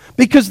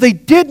because they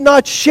did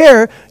not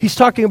share, he's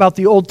talking about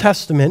the Old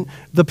Testament,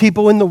 the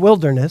people in the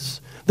wilderness,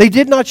 they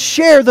did not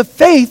share the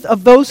faith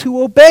of those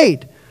who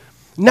obeyed.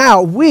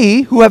 Now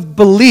we who have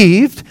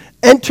believed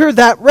enter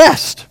that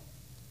rest.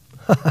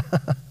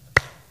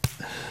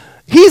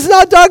 He's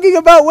not talking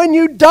about when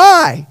you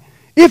die.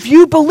 If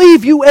you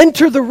believe, you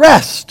enter the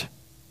rest.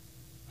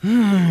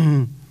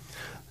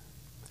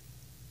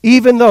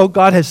 Even though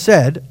God has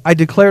said, I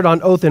declared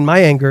on oath in my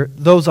anger,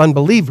 those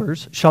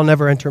unbelievers shall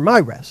never enter my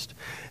rest.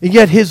 And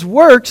yet his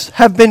works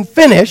have been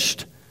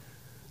finished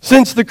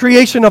since the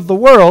creation of the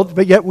world,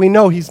 but yet we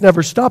know he's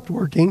never stopped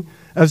working,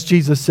 as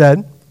Jesus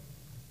said.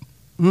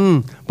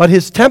 But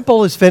his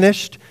temple is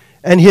finished,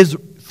 and his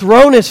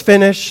throne is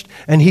finished,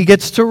 and he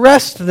gets to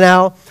rest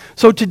now.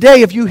 So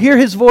today, if you hear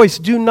his voice,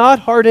 do not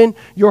harden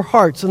your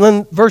hearts. And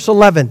then verse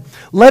 11,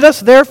 let us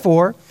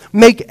therefore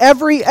make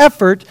every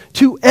effort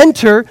to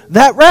enter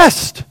that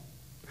rest,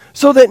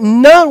 so that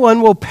no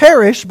one will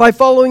perish by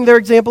following their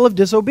example of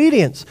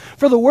disobedience.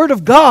 For the word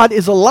of God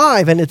is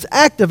alive, and it's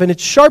active, and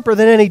it's sharper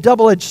than any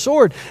double-edged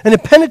sword, and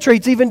it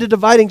penetrates even to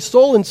dividing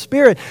soul and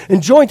spirit,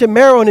 and joint and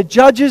marrow, and it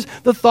judges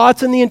the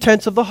thoughts and the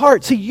intents of the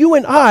heart. See, you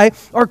and I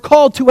are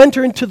called to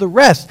enter into the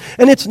rest,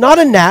 and it's not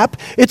a nap,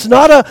 it's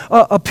not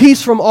a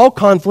peace from all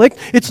conflict,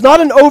 it's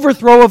not an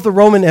overthrow of the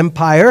Roman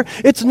Empire,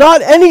 it's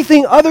not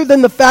anything other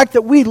than the fact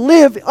that we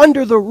live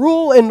under the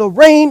rule and the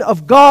reign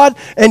of God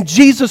and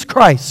Jesus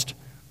Christ.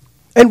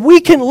 And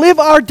we can live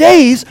our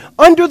days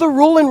under the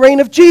rule and reign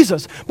of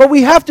Jesus. But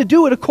we have to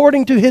do it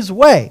according to his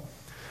way.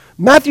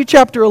 Matthew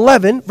chapter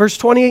 11, verse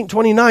 28 and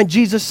 29,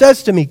 Jesus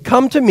says to me,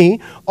 come to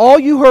me, all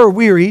you who are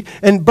wearied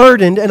and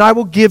burdened, and I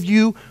will give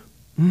you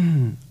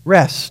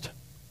rest.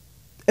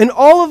 And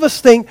all of us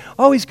think,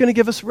 oh, he's going to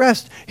give us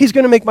rest. He's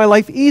going to make my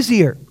life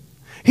easier.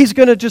 He's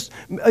going to just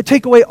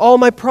take away all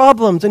my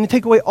problems and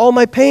take away all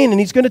my pain. And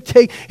he's going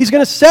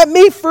to set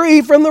me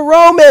free from the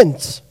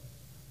Romans.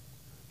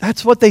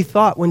 That's what they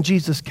thought when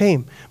Jesus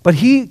came. But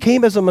he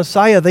came as a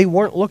Messiah they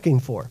weren't looking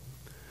for.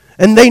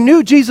 And they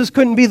knew Jesus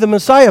couldn't be the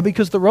Messiah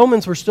because the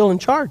Romans were still in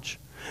charge.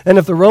 And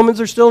if the Romans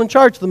are still in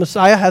charge, the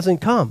Messiah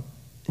hasn't come.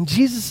 And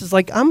Jesus is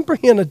like, I'm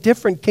bringing a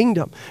different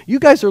kingdom. You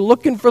guys are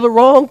looking for the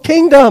wrong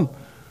kingdom.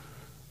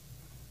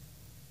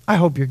 I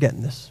hope you're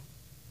getting this.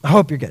 I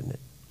hope you're getting it.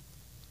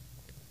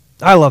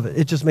 I love it.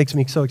 It just makes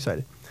me so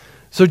excited.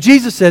 So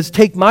Jesus says,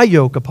 take my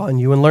yoke upon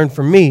you and learn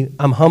from me.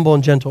 I'm humble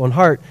and gentle in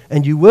heart,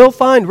 and you will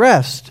find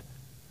rest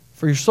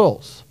for your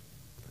souls.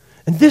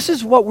 And this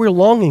is what we're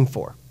longing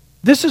for.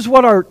 This is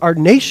what our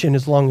nation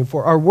is longing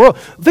for, our world.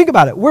 Think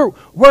about it. We're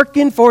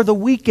working for the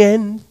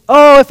weekend.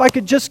 Oh, if I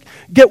could just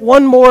get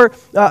one more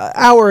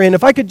hour in,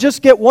 if I could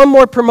just get one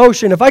more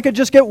promotion, if I could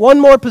just get one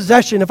more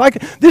possession,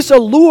 this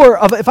allure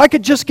of if I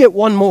could just get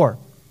one more.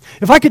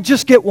 If I could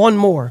just get one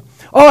more.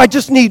 Oh, I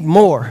just need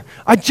more.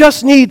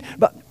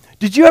 But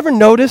did you ever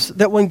notice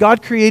that when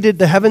God created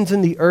the heavens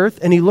and the earth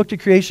and he looked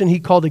at creation, he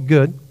called it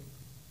good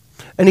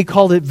and he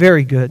called it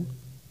very good,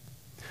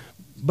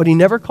 but he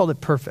never called it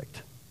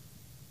perfect.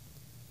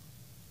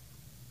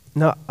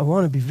 Now, I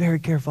want to be very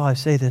careful how I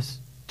say this.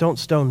 Don't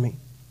stone me.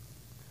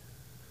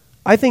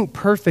 I think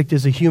perfect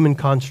is a human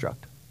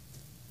construct.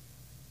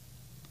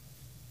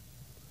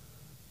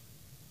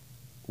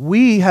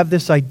 We have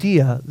this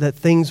idea that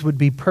things would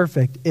be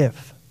perfect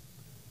if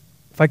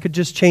I could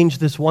just change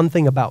this one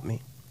thing about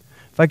me.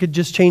 If I could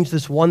just change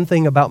this one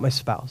thing about my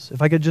spouse.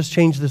 If I could just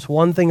change this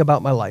one thing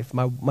about my life,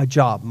 my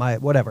job, my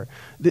whatever.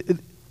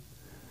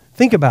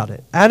 Think about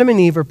it. Adam and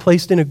Eve are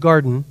placed in a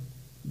garden,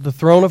 the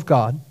throne of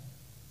God.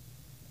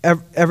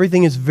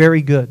 Everything is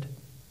very good.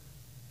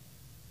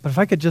 But if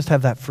I could just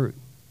have that fruit.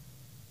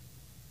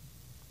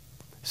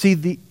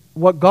 See,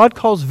 what God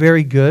calls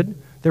very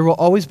good, there will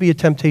always be a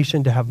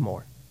temptation to have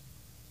more.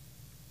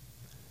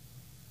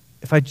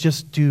 If I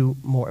just do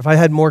more, if I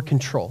had more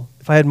control,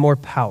 if I had more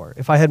power,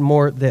 if I had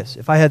more this,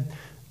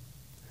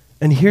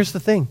 and here's the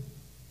thing.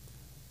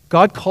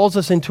 God calls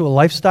us into a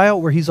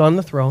lifestyle where he's on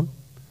the throne,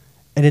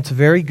 and it's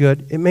very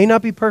good. It may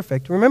not be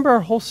perfect. Remember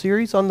our whole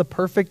series on the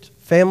perfect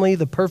family,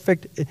 the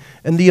perfect,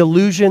 and the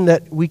illusion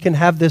that we can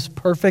have this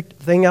perfect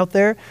thing out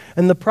there?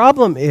 And the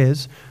problem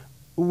is,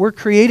 we're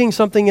creating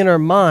something in our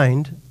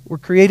mind, we're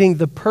creating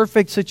the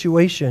perfect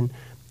situation,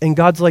 and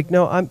God's like,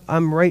 no,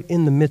 I'm right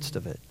in the midst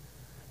of it.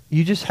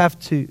 You have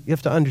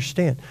to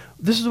understand.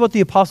 This is what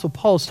the Apostle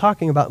Paul is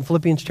talking about in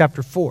Philippians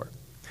chapter 4.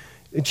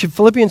 In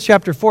Philippians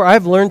chapter 4,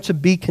 I've learned to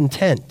be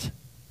content.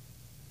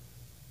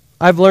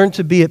 I've learned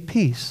to be at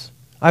peace.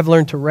 I've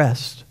learned to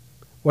rest,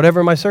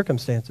 whatever my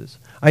circumstances.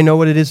 I know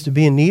what it is to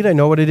be in need. I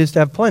know what it is to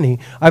have plenty.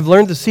 I've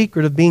learned the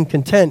secret of being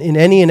content in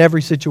any and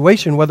every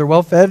situation, whether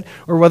well-fed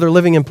or whether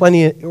living in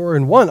plenty or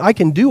in want. I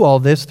can do all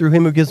this through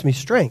him who gives me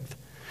strength.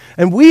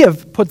 And we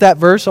have put that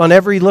verse on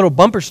every little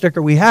bumper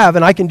sticker we have,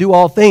 and I can do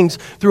all things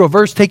through a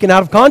verse taken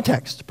out of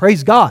context.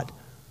 Praise God.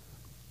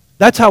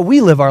 That's how we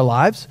live our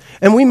lives,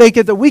 and we make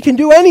it that we can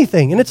do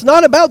anything. And it's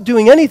not about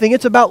doing anything.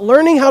 It's about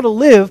learning how to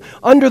live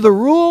under the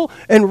rule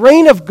and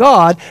reign of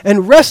God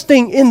and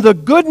resting in the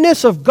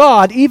goodness of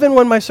God even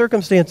when my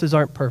circumstances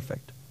aren't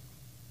perfect.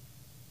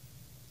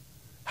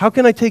 How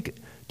can I take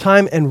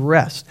time and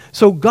rest?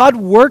 So God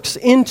works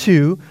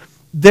into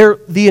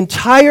the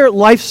entire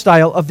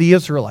lifestyle of the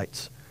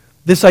Israelites,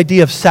 this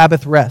idea of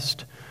Sabbath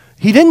rest.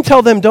 He didn't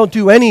tell them don't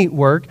do any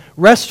work,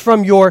 rest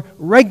from your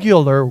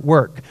regular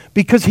work,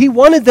 because he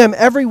wanted them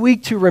every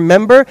week to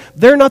remember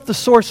they're not the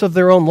source of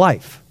their own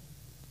life.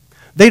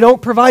 They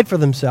don't provide for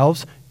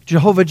themselves.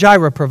 Jehovah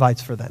Jireh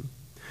provides for them.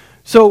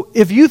 So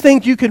if you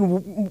think you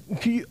can,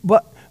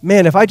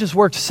 man, if I just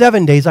worked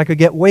 7 days, I could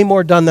get way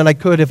more done than I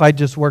could if I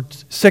just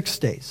worked 6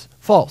 days.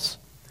 False.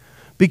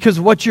 Because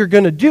what you're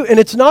going to do, and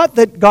it's not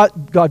that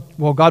God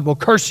will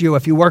curse you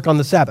if you work on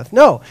the Sabbath.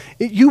 No,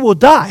 you will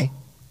die.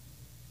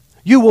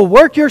 You will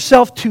work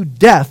yourself to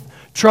death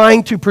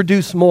trying to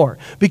produce more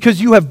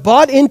because you have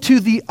bought into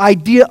the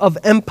idea of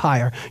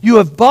empire. You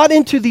have bought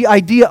into the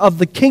idea of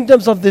the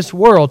kingdoms of this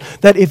world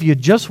that if you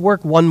just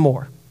work one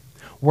more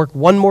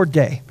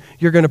day,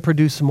 you're going to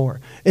produce more.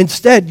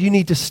 Instead, you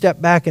need to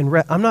step back and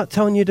rest. I'm not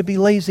telling you to be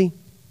lazy,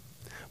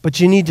 but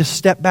you need to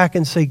step back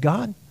and say,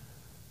 God,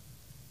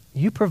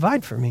 you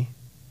provide for me.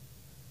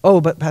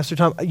 Oh, but Pastor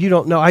Tom, you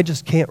don't know. I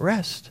just can't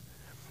rest.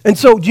 And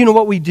so, do you know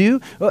what we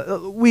do?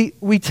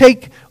 We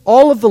take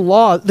all of the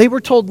law. They were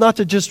told not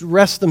to just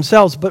rest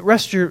themselves, but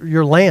rest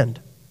your land.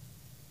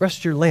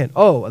 Rest your land.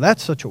 Oh,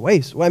 that's such a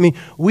waste. Well, I mean,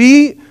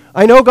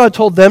 I know God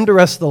told them to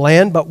rest the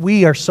land, but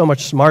we are so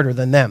much smarter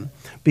than them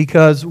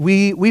because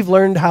we've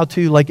learned how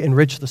to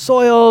enrich the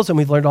soils and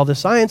we've learned all this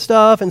science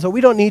stuff. And so we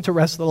don't need to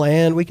rest the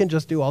land. We can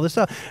just do all this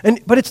stuff.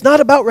 But it's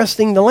not about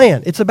resting the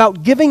land. It's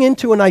about giving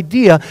into an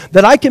idea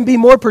that I can be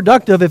more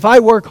productive if I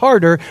work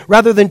harder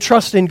rather than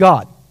trust in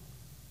God.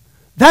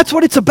 That's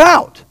what it's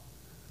about.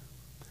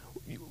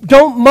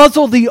 Don't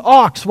muzzle the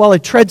ox while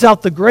it treads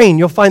out the grain.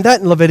 You'll find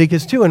that in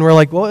Leviticus 2. And we're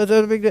like, well, is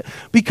that a big deal?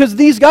 Because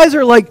these guys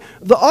are like,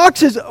 the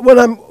ox is, when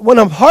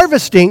I'm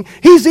harvesting,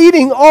 he's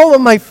eating all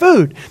of my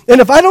food.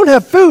 And if I don't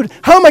have food,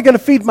 how am I going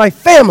to feed my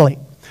family?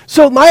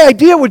 So my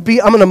idea would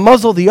be I'm going to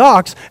muzzle the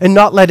ox and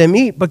not let him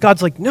eat. But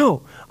God's like,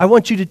 no, I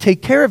want you to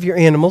take care of your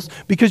animals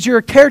because you're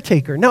a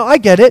caretaker. Now, I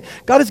get it.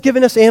 God has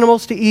given us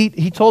animals to eat.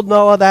 He told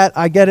Noah that.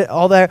 I get it,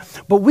 all that.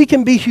 But we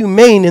can be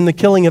humane in the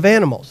killing of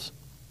animals.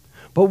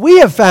 But we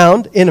have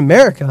found in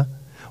America,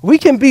 we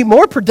can be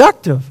more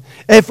productive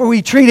if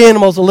we treat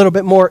animals a little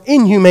bit more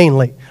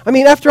inhumanely. I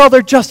mean, after all,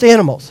 they're just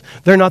animals.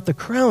 They're not the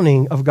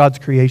crowning of God's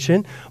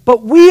creation.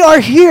 But we are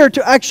here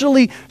to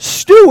actually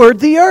steward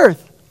the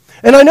earth.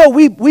 And I know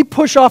we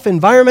push off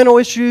environmental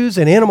issues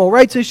and animal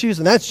rights issues,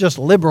 and that's just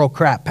liberal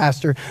crap,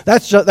 Pastor.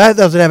 That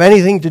doesn't have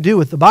anything to do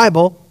with the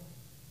Bible.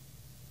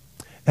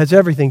 It has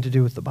everything to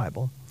do with the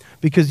Bible.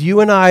 Because you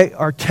and I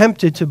are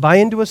tempted to buy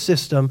into a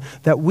system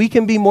that we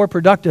can be more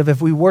productive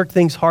if we work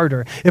things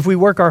harder, if we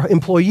work our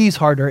employees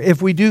harder,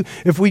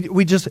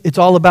 it's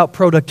all about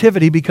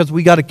productivity because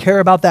we got to care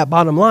about that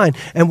bottom line.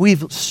 And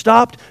we've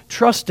stopped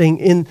trusting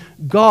in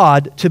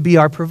God to be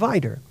our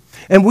provider.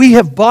 And we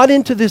have bought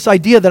into this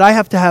idea that I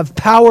have to have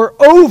power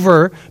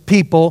over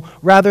people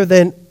rather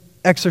than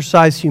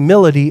exercise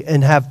humility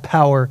and have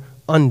power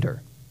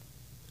under.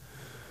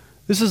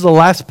 This is the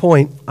last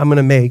point I'm going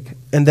to make,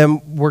 and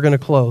then we're going to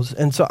close.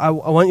 And so I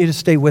want you to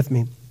stay with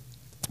me,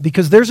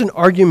 because there's an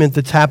argument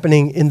that's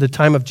happening in the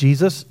time of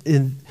Jesus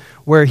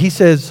where he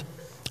says,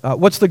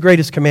 what's the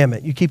greatest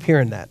commandment? You keep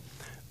hearing that.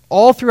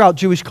 All throughout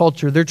Jewish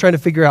culture, they're trying to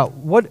figure out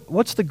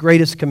what's the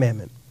greatest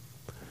commandment.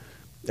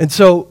 And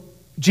so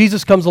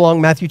Jesus comes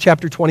along, Matthew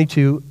chapter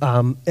 22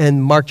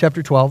 and Mark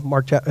chapter 12,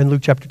 and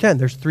Luke chapter 10.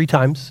 There's 3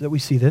 times that we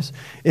see this.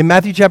 In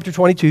Matthew chapter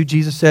 22,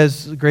 Jesus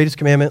says, the greatest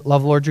commandment,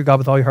 love the Lord your God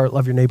with all your heart,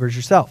 love your neighbor as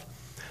yourself.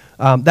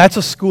 That's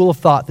a school of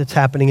thought that's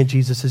happening in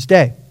Jesus'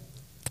 day.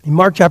 In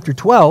Mark chapter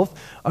 12,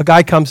 a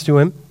guy comes to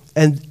him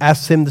and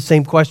asks him the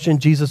same question.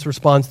 Jesus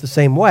responds the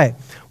same way.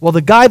 Well,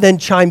 the guy then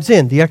chimes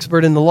in, the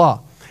expert in the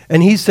law,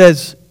 and he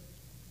says,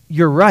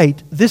 you're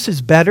right, this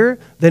is better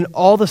than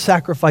all the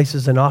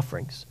sacrifices and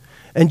offerings.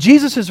 And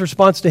Jesus'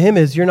 response to him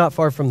is, you're not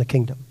far from the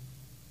kingdom.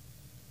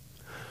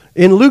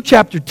 In Luke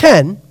chapter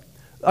 10,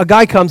 a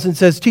guy comes and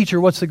says, teacher,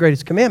 what's the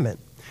greatest commandment?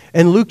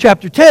 And Luke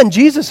chapter 10,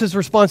 Jesus'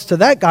 response to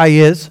that guy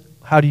is,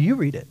 how do you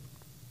read it?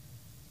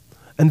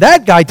 And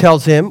that guy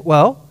tells him,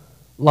 well,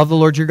 love the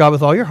Lord your God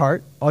with all your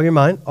heart, all your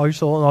mind, all your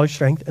soul, and all your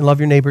strength, and love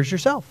your neighbor as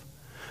yourself.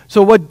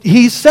 So what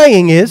he's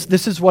saying is,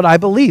 this is what I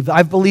believe.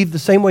 I believe the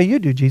same way you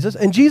do, Jesus.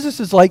 And Jesus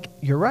is like,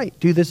 you're right,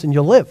 do this and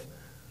you'll live.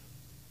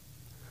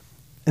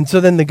 And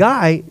so then the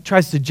guy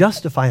tries to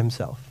justify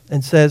himself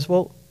and says,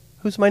 well,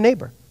 who's my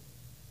neighbor?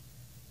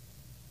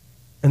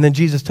 And then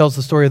Jesus tells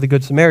the story of the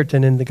Good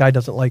Samaritan, and the guy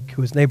doesn't like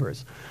who his neighbor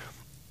is.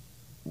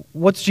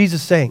 What's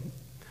Jesus saying?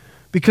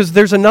 Because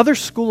there's another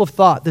school of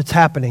thought that's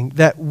happening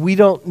that we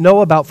don't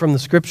know about from the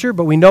Scripture,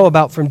 but we know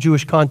about from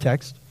Jewish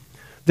context.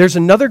 There's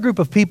another group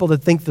of people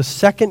that think the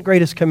second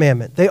greatest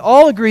commandment, they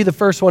all agree the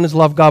first one is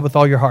love God with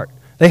all your heart.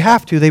 They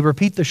have to. They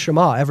repeat the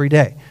Shema every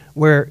day,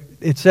 where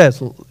it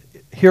says,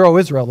 hear, O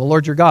Israel, the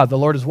Lord your God, the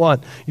Lord is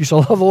one. You shall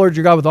love the Lord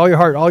your God with all your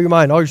heart, all your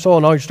mind, all your soul,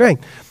 and all your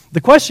strength.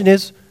 The question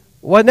is,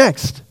 what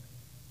next?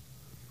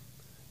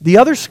 The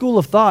other school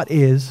of thought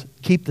is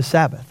keep the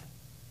Sabbath.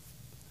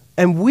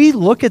 And we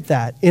look at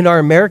that in our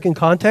American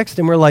context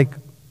and we're like,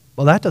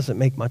 well, that doesn't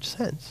make much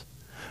sense.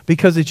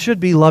 Because it should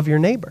be love your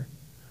neighbor.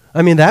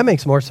 I mean, that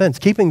makes more sense.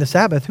 Keeping the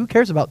Sabbath, who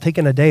cares about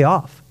taking a day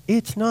off?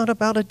 It's not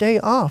about a day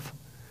off.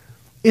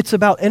 It's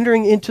about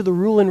entering into the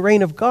rule and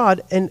reign of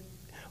God and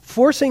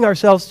forcing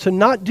ourselves to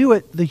not do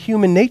it the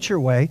human nature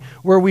way,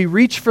 where we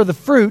reach for the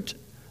fruit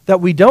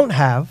that we don't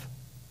have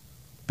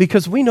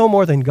because we know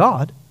more than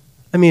God.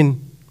 I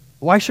mean,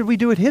 why should we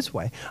do it His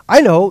way?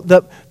 I know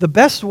that the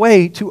best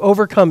way to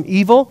overcome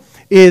evil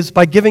is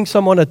by giving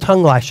someone a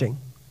tongue lashing.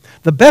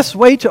 The best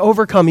way to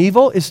overcome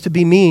evil is to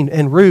be mean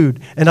and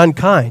rude and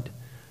unkind.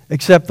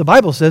 Except the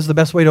Bible says the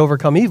best way to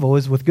overcome evil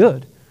is with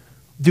good.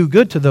 Do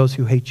good to those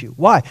who hate you.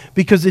 Why?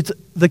 Because it's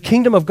the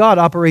kingdom of God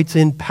operates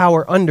in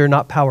power under,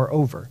 not power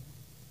over.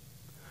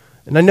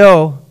 And I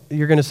know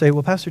you're going to say,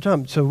 well, Pastor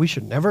Tom, so we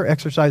should never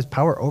exercise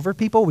power over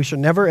people? We should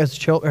never, as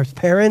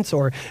parents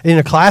or in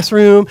a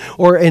classroom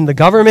or in the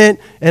government?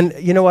 And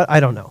you know what? I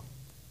don't know.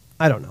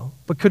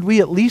 But could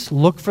we at least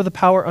look for the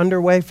power under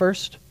way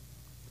first?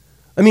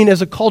 I mean,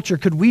 as a culture,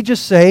 could we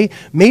just say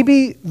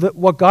maybe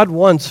what God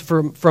wants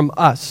from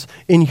us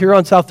in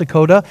Huron, South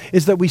Dakota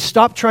is that we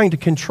stop trying to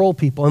control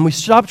people and we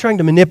stop trying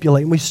to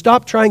manipulate and we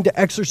stop trying to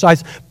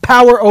exercise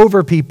power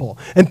over people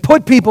and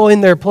put people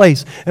in their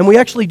place. And we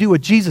actually do what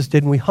Jesus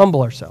did and we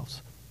humble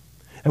ourselves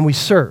and we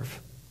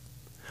serve.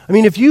 I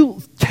mean, if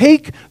you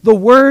take the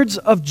words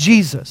of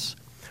Jesus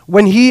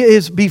when he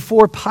is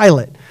before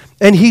Pilate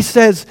and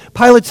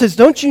Pilate says,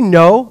 don't you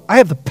know I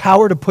have the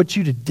power to put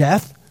you to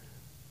death?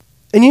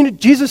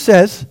 And Jesus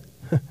says,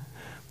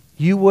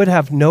 you would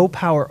have no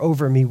power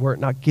over me were it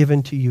not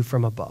given to you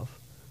from above.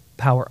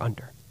 Power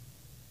under.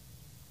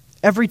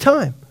 Every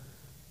time.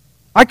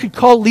 I could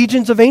call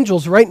legions of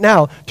angels right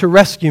now to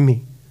rescue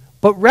me.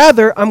 But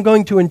rather, I'm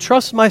going to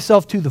entrust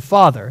myself to the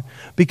Father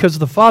because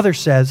the Father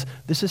says,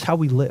 this is how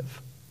we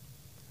live.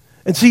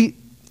 And see,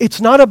 it's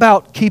not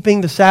about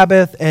keeping the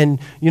Sabbath and,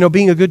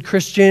 being a good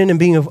Christian and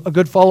being a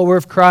good follower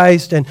of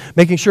Christ and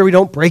making sure we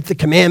don't break the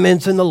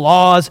commandments and the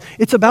laws.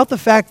 It's about the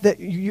fact that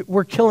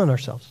we're killing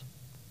ourselves.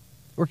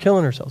 We're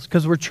killing ourselves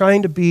because we're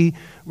trying to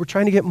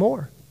get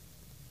more.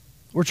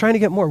 We're trying to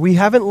get more. We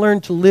haven't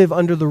learned to live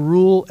under the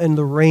rule and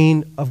the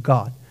reign of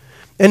God.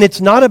 And it's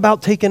not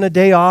about taking a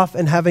day off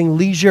and having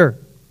leisure.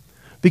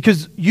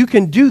 Because you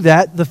can do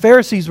that. The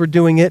Pharisees were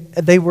doing it.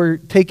 They were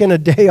taking a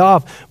day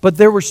off. But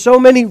there were so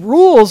many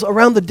rules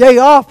around the day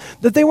off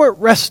that they weren't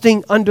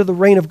resting under the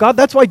reign of God.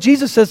 That's why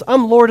Jesus says,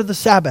 I'm Lord of the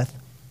Sabbath.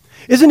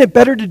 Isn't it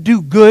better to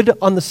do good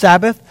on the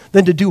Sabbath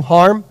than to do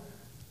harm?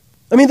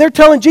 I mean, they're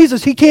telling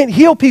Jesus he can't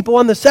heal people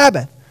on the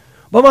Sabbath.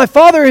 But my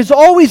Father is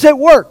always at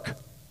work.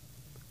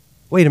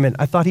 Wait a minute,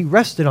 I thought he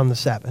rested on the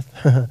Sabbath.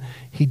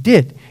 He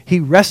did. He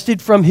rested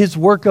from his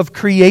work of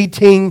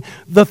creating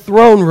the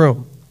throne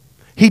room.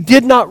 He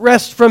did not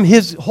rest from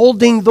his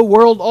holding the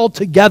world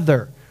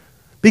altogether,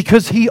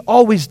 because he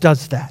always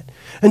does that.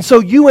 And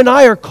so you and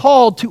I are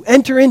called to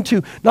enter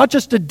into not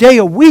just a day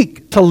a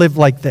week to live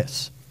like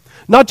this,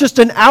 not just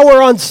an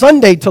hour on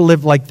Sunday to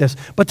live like this,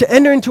 but to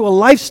enter into a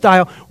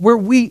lifestyle where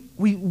we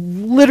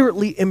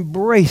literally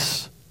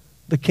embrace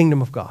the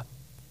kingdom of God.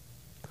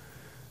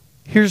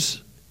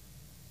 Here's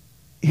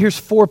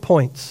 4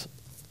 points.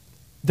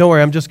 Don't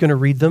worry, I'm just going to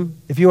read them.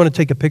 If you want to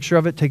take a picture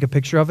of it, take a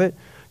picture of it.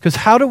 Because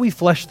how do we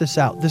flesh this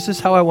out? This is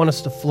how I want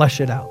us to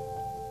flesh it out.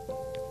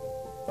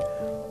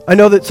 I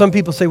know that some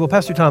people say, well,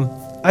 Pastor Tom,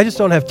 I just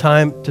don't have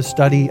time to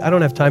study. I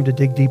don't have time to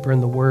dig deeper in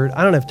the Word.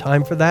 I don't have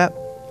time for that.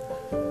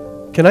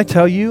 Can I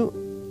tell you,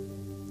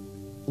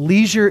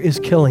 leisure is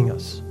killing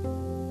us.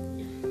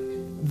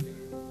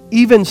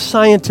 Even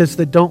scientists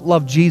that don't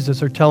love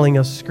Jesus are telling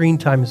us screen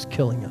time is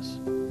killing us.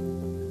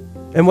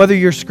 And whether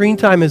your screen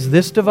time is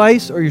this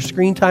device, or your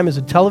screen time is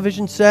a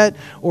television set,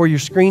 or your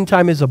screen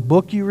time is a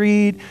book you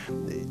read,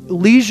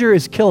 leisure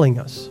is killing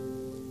us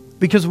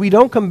because we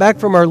don't come back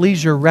from our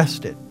leisure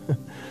rested.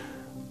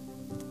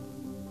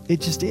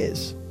 It just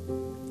is.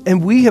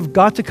 And we have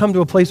got to come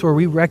to a place where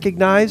we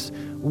recognize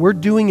we're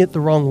doing it the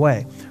wrong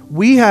way.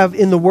 We have,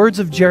 in the words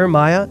of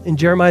Jeremiah, in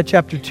Jeremiah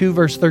chapter 2,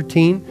 verse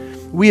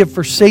 13, we have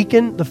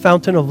forsaken the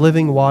fountain of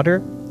living water,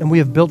 and we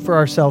have built for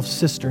ourselves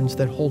cisterns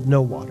that hold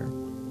no water.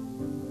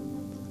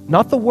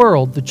 Not the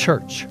world, the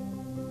church.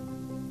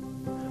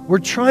 We're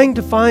trying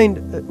to find,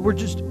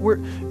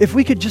 if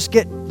we could just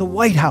get the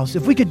White House,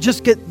 if we could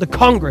just get the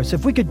Congress,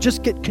 if we could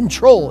just get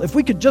control, if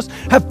we could just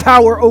have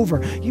power over.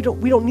 We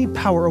don't need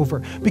power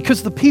over,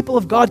 because the people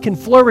of God can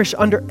flourish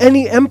under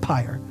any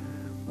empire.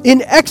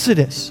 In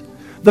Exodus,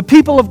 the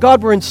people of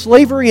God were in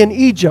slavery in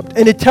Egypt,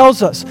 and it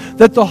tells us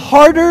that the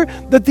harder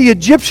that the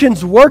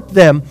Egyptians worked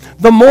them,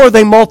 the more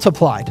they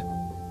multiplied.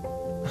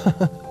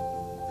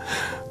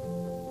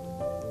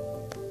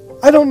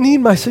 I don't need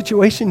my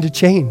situation to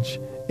change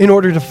in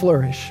order to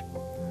flourish,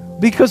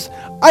 because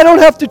I don't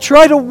have to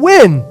try to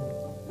win,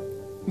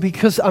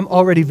 because I'm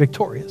already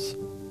victorious.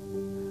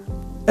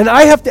 And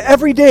I have to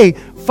every day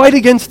fight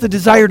against the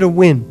desire to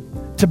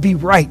win, to be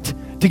right,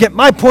 to get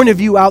my point of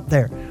view out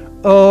there.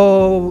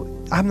 Oh,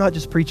 I'm not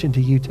just preaching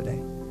to you today.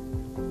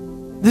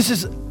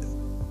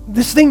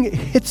 This thing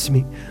hits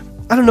me.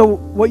 I don't know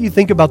what you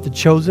think about The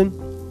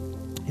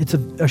Chosen. It's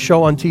a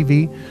show on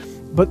TV.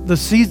 But the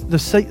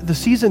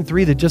season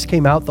 3 that just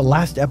came out, the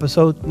last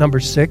episode,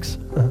 number 6,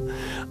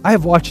 I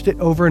have watched it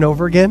over and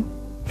over again.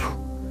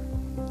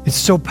 It's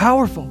so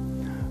powerful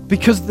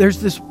because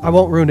there's this, I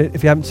won't ruin it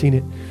if you haven't seen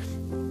it,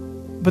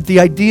 but the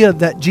idea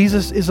that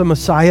Jesus is a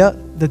Messiah,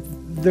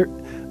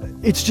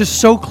 it's just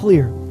so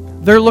clear.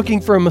 They're looking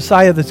for a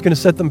Messiah that's going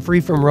to set them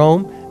free from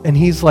Rome, and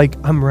he's like,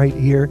 I'm right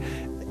here,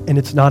 and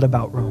it's not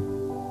about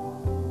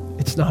Rome.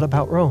 It's not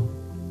about Rome.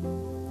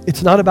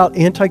 It's not about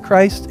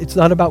Antichrist. It's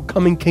not about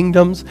coming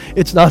kingdoms.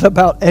 It's not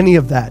about any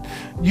of that.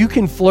 You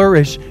can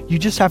flourish. You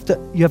have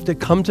to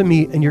come to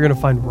me, and you're going to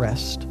find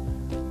rest.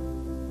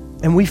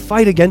 And we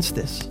fight against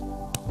this.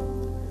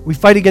 We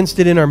fight against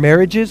it in our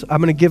marriages. I'm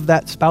going to give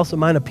that spouse of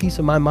mine a piece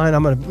of my mind.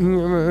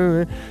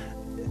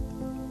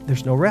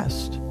 There's no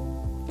rest.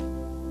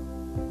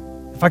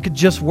 If I could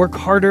just work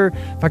harder,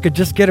 if I could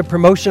just get a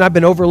promotion, I've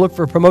been overlooked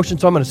for a promotion,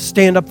 so I'm going to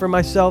stand up for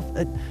myself.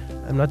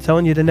 I'm not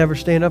telling you to never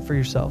stand up for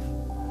yourself.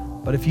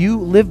 But if you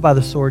live by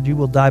the sword, you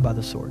will die by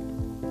the sword.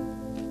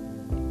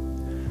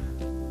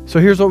 So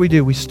here's what we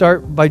do. We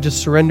start by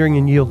just surrendering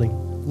and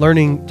yielding,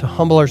 learning to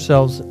humble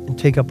ourselves and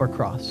take up our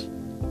cross.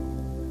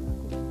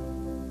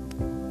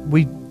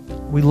 We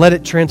let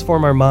it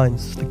transform our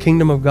minds. The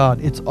kingdom of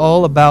God, it's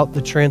all about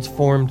the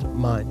transformed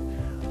mind.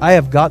 I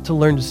have got to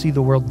learn to see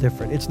the world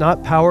different. It's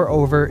not power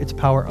over, it's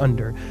power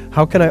under.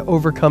 How can I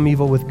overcome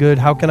evil with good?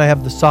 How can I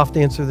have the soft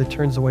answer that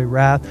turns away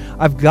wrath?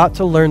 I've got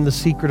to learn the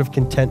secret of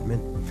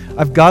contentment.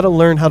 I've got to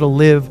learn how to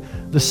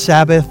live the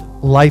Sabbath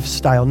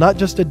lifestyle, not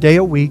just a day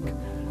a week,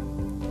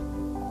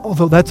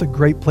 although that's a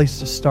great place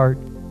to start.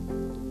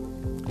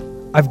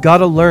 I've got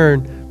to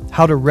learn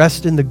how to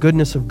rest in the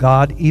goodness of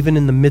God, even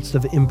in the midst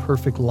of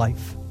imperfect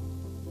life.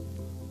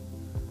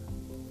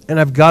 And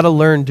I've got to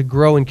learn to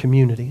grow in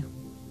community.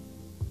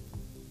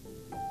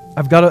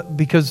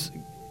 Because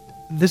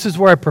this is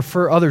where I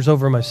prefer others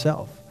over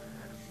myself.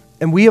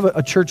 And we have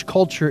a church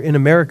culture in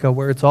America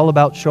where it's all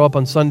about show up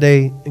on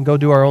Sunday and go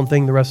do our own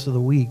thing the rest of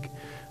the week.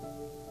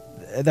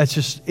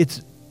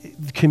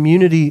 the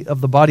community of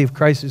the body of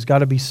Christ has got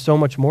to be so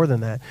much more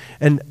than that.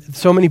 And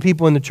so many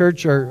people in the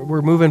church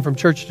we're moving from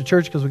church to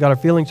church because we got our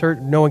feelings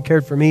hurt. No one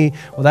cared for me.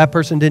 Well, that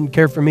person didn't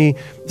care for me.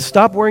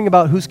 Stop worrying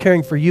about who's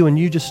caring for you, and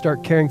you just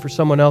start caring for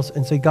someone else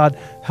and say, God,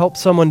 help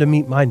someone to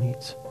meet my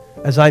needs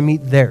as I meet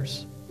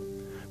theirs.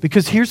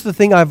 Because here's the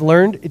thing I've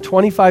learned. In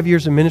 25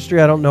 years of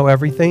ministry, I don't know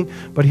everything,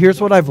 but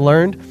here's what I've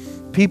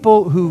learned.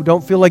 People who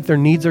don't feel like their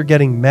needs are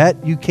getting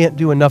met, you can't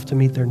do enough to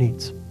meet their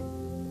needs.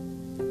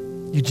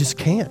 You just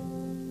can't.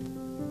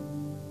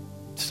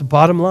 It's the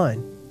bottom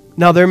line.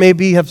 Now, there may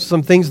have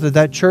some things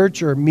that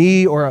church or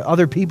me or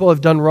other people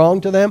have done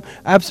wrong to them.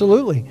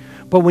 Absolutely.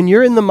 But when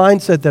you're in the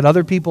mindset that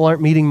other people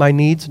aren't meeting my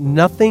needs,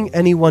 nothing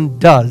anyone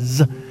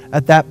does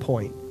at that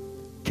point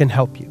can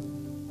help you.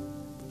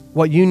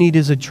 What you need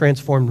is a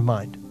transformed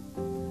mind.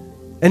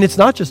 And it's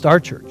not just our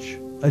church.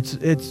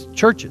 It's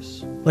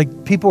churches.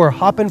 Like, people are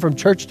hopping from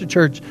church to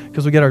church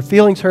because we get our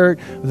feelings hurt.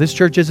 This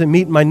church isn't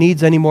meeting my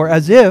needs anymore,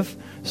 as if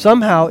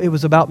somehow it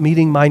was about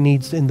meeting my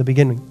needs in the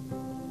beginning.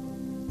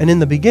 And in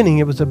the beginning,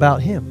 it was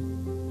about Him.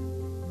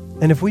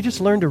 And if we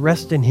just learn to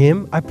rest in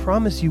Him, I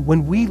promise you,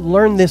 when we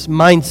learn this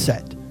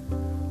mindset,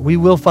 we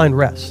will find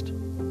rest.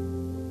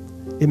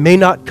 It may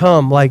not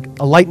come like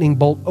a lightning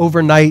bolt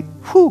overnight.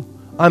 Whew,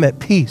 I'm at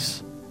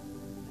peace.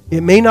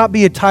 It may not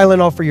be a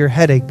Tylenol for your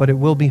headache, but it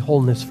will be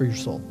wholeness for your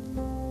soul.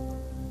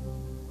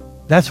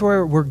 That's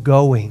where we're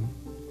going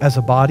as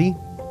a body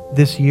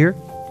this year.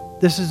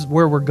 This is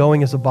where we're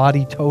going as a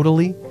body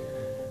totally.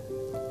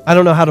 I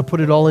don't know how to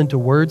put it all into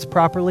words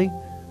properly,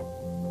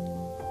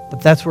 but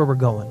that's where we're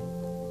going.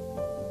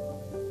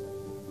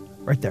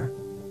 Right there.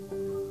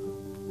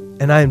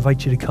 And I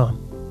invite you to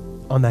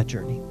come on that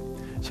journey.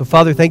 So,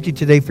 Father, thank you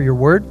today for your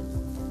word.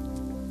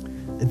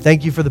 And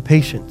thank you for the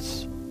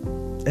patience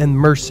and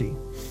mercy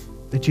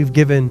that you've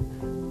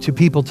given to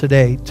people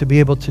today to be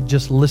able to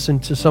just listen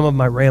to some of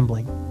my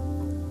rambling.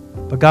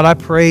 But God, I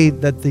pray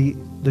that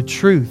the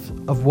truth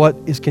of what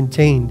is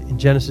contained in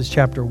Genesis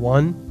chapter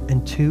 1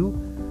 and 2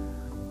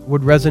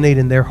 would resonate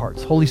in their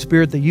hearts. Holy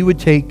Spirit, that you would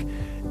take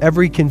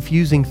every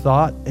confusing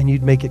thought and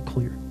you'd make it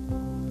clear.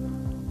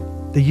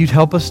 That you'd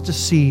help us to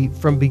see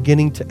from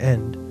beginning to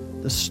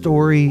end the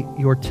story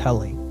you're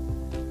telling,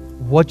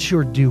 what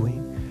you're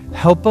doing.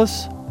 Help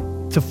us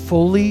to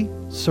fully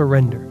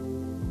surrender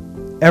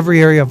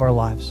every area of our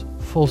lives,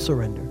 full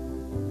surrender.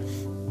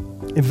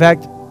 In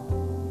fact,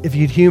 if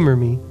you'd humor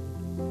me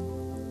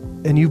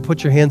and you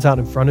put your hands out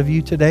in front of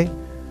you today,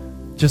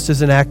 just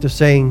as an act of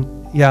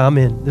saying, yeah, I'm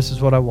in, this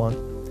is what I want.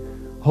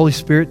 Holy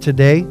Spirit,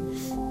 today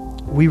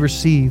we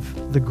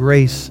receive the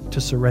grace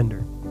to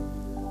surrender,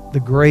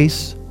 the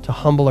grace to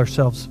humble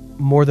ourselves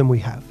more than we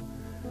have,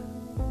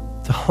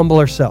 to humble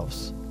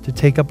ourselves, to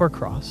take up our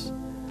cross,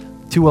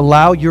 to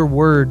allow your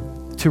word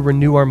to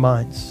renew our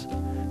minds,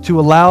 to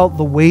allow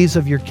the ways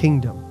of your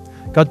kingdom,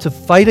 God, to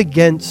fight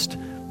against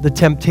the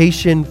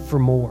temptation for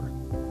more,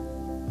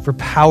 for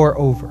power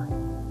over,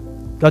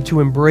 God,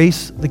 to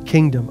embrace the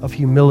kingdom of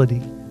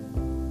humility,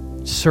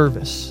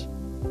 service,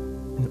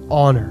 and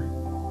honor,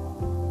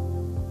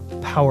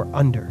 power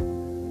under.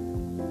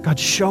 God,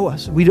 show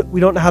us. We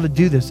don't know how to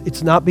do this.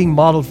 It's not being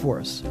modeled for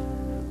us.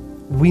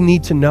 We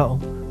need to know.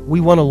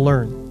 We want to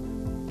learn.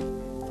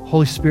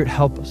 Holy Spirit,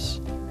 help us.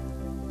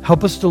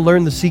 Help us to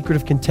learn the secret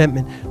of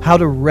contentment, how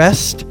to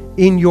rest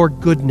in your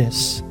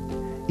goodness,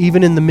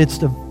 even in the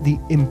midst of the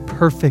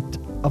imperfect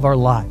of our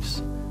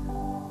lives.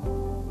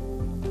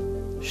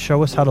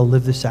 Show us how to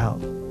live this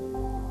out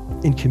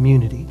in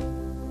community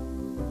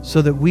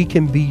so that we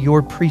can be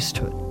your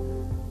priesthood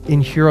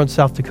in Huron,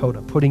 South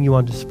Dakota, putting you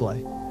on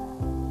display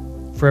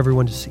for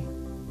everyone to see.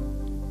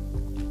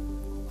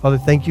 Father,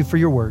 thank you for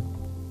your word.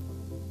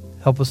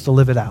 Help us to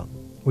live it out.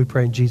 We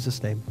pray in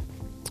Jesus' name.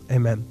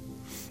 Amen.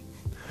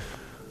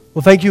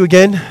 Well, thank you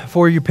again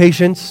for your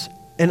patience.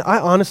 And I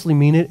honestly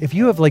mean it. If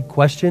you have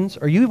questions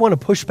or you want to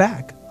push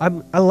back,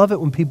 I love it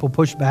when people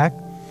push back.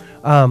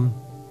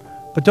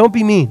 But don't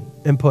be mean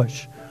and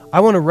push.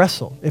 I want to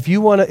wrestle. If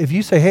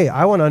you say, hey,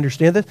 I want to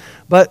understand this,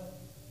 but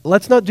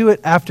let's not do it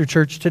after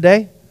church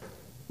today.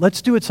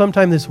 Let's do it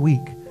sometime this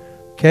week.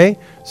 Okay?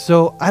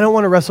 So I don't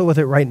want to wrestle with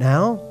it right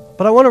now,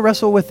 but I want to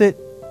wrestle with it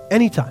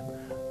anytime.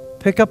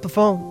 Pick up the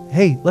phone.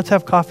 Hey, let's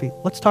have coffee.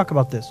 Let's talk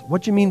about this.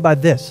 What do you mean by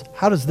this?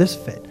 How does this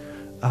fit?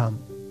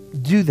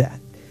 Do that.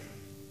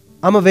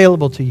 I'm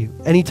available to you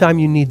anytime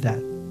you need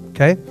that.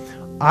 Okay?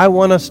 I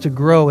want us to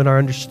grow in our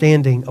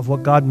understanding of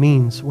what God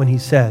means when he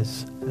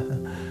says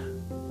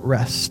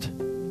rest.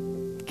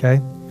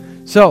 Okay?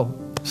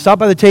 So, stop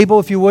by the table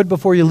if you would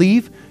before you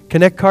leave.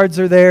 Connect cards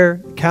are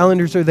there.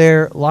 Calendars are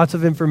there. Lots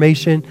of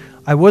information.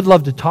 I would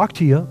love to talk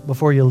to you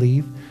before you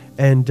leave.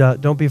 And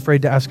don't be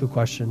afraid to ask a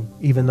question,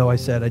 even though I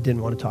said I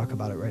didn't want to talk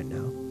about it right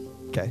now.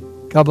 Okay.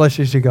 God bless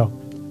you as you go.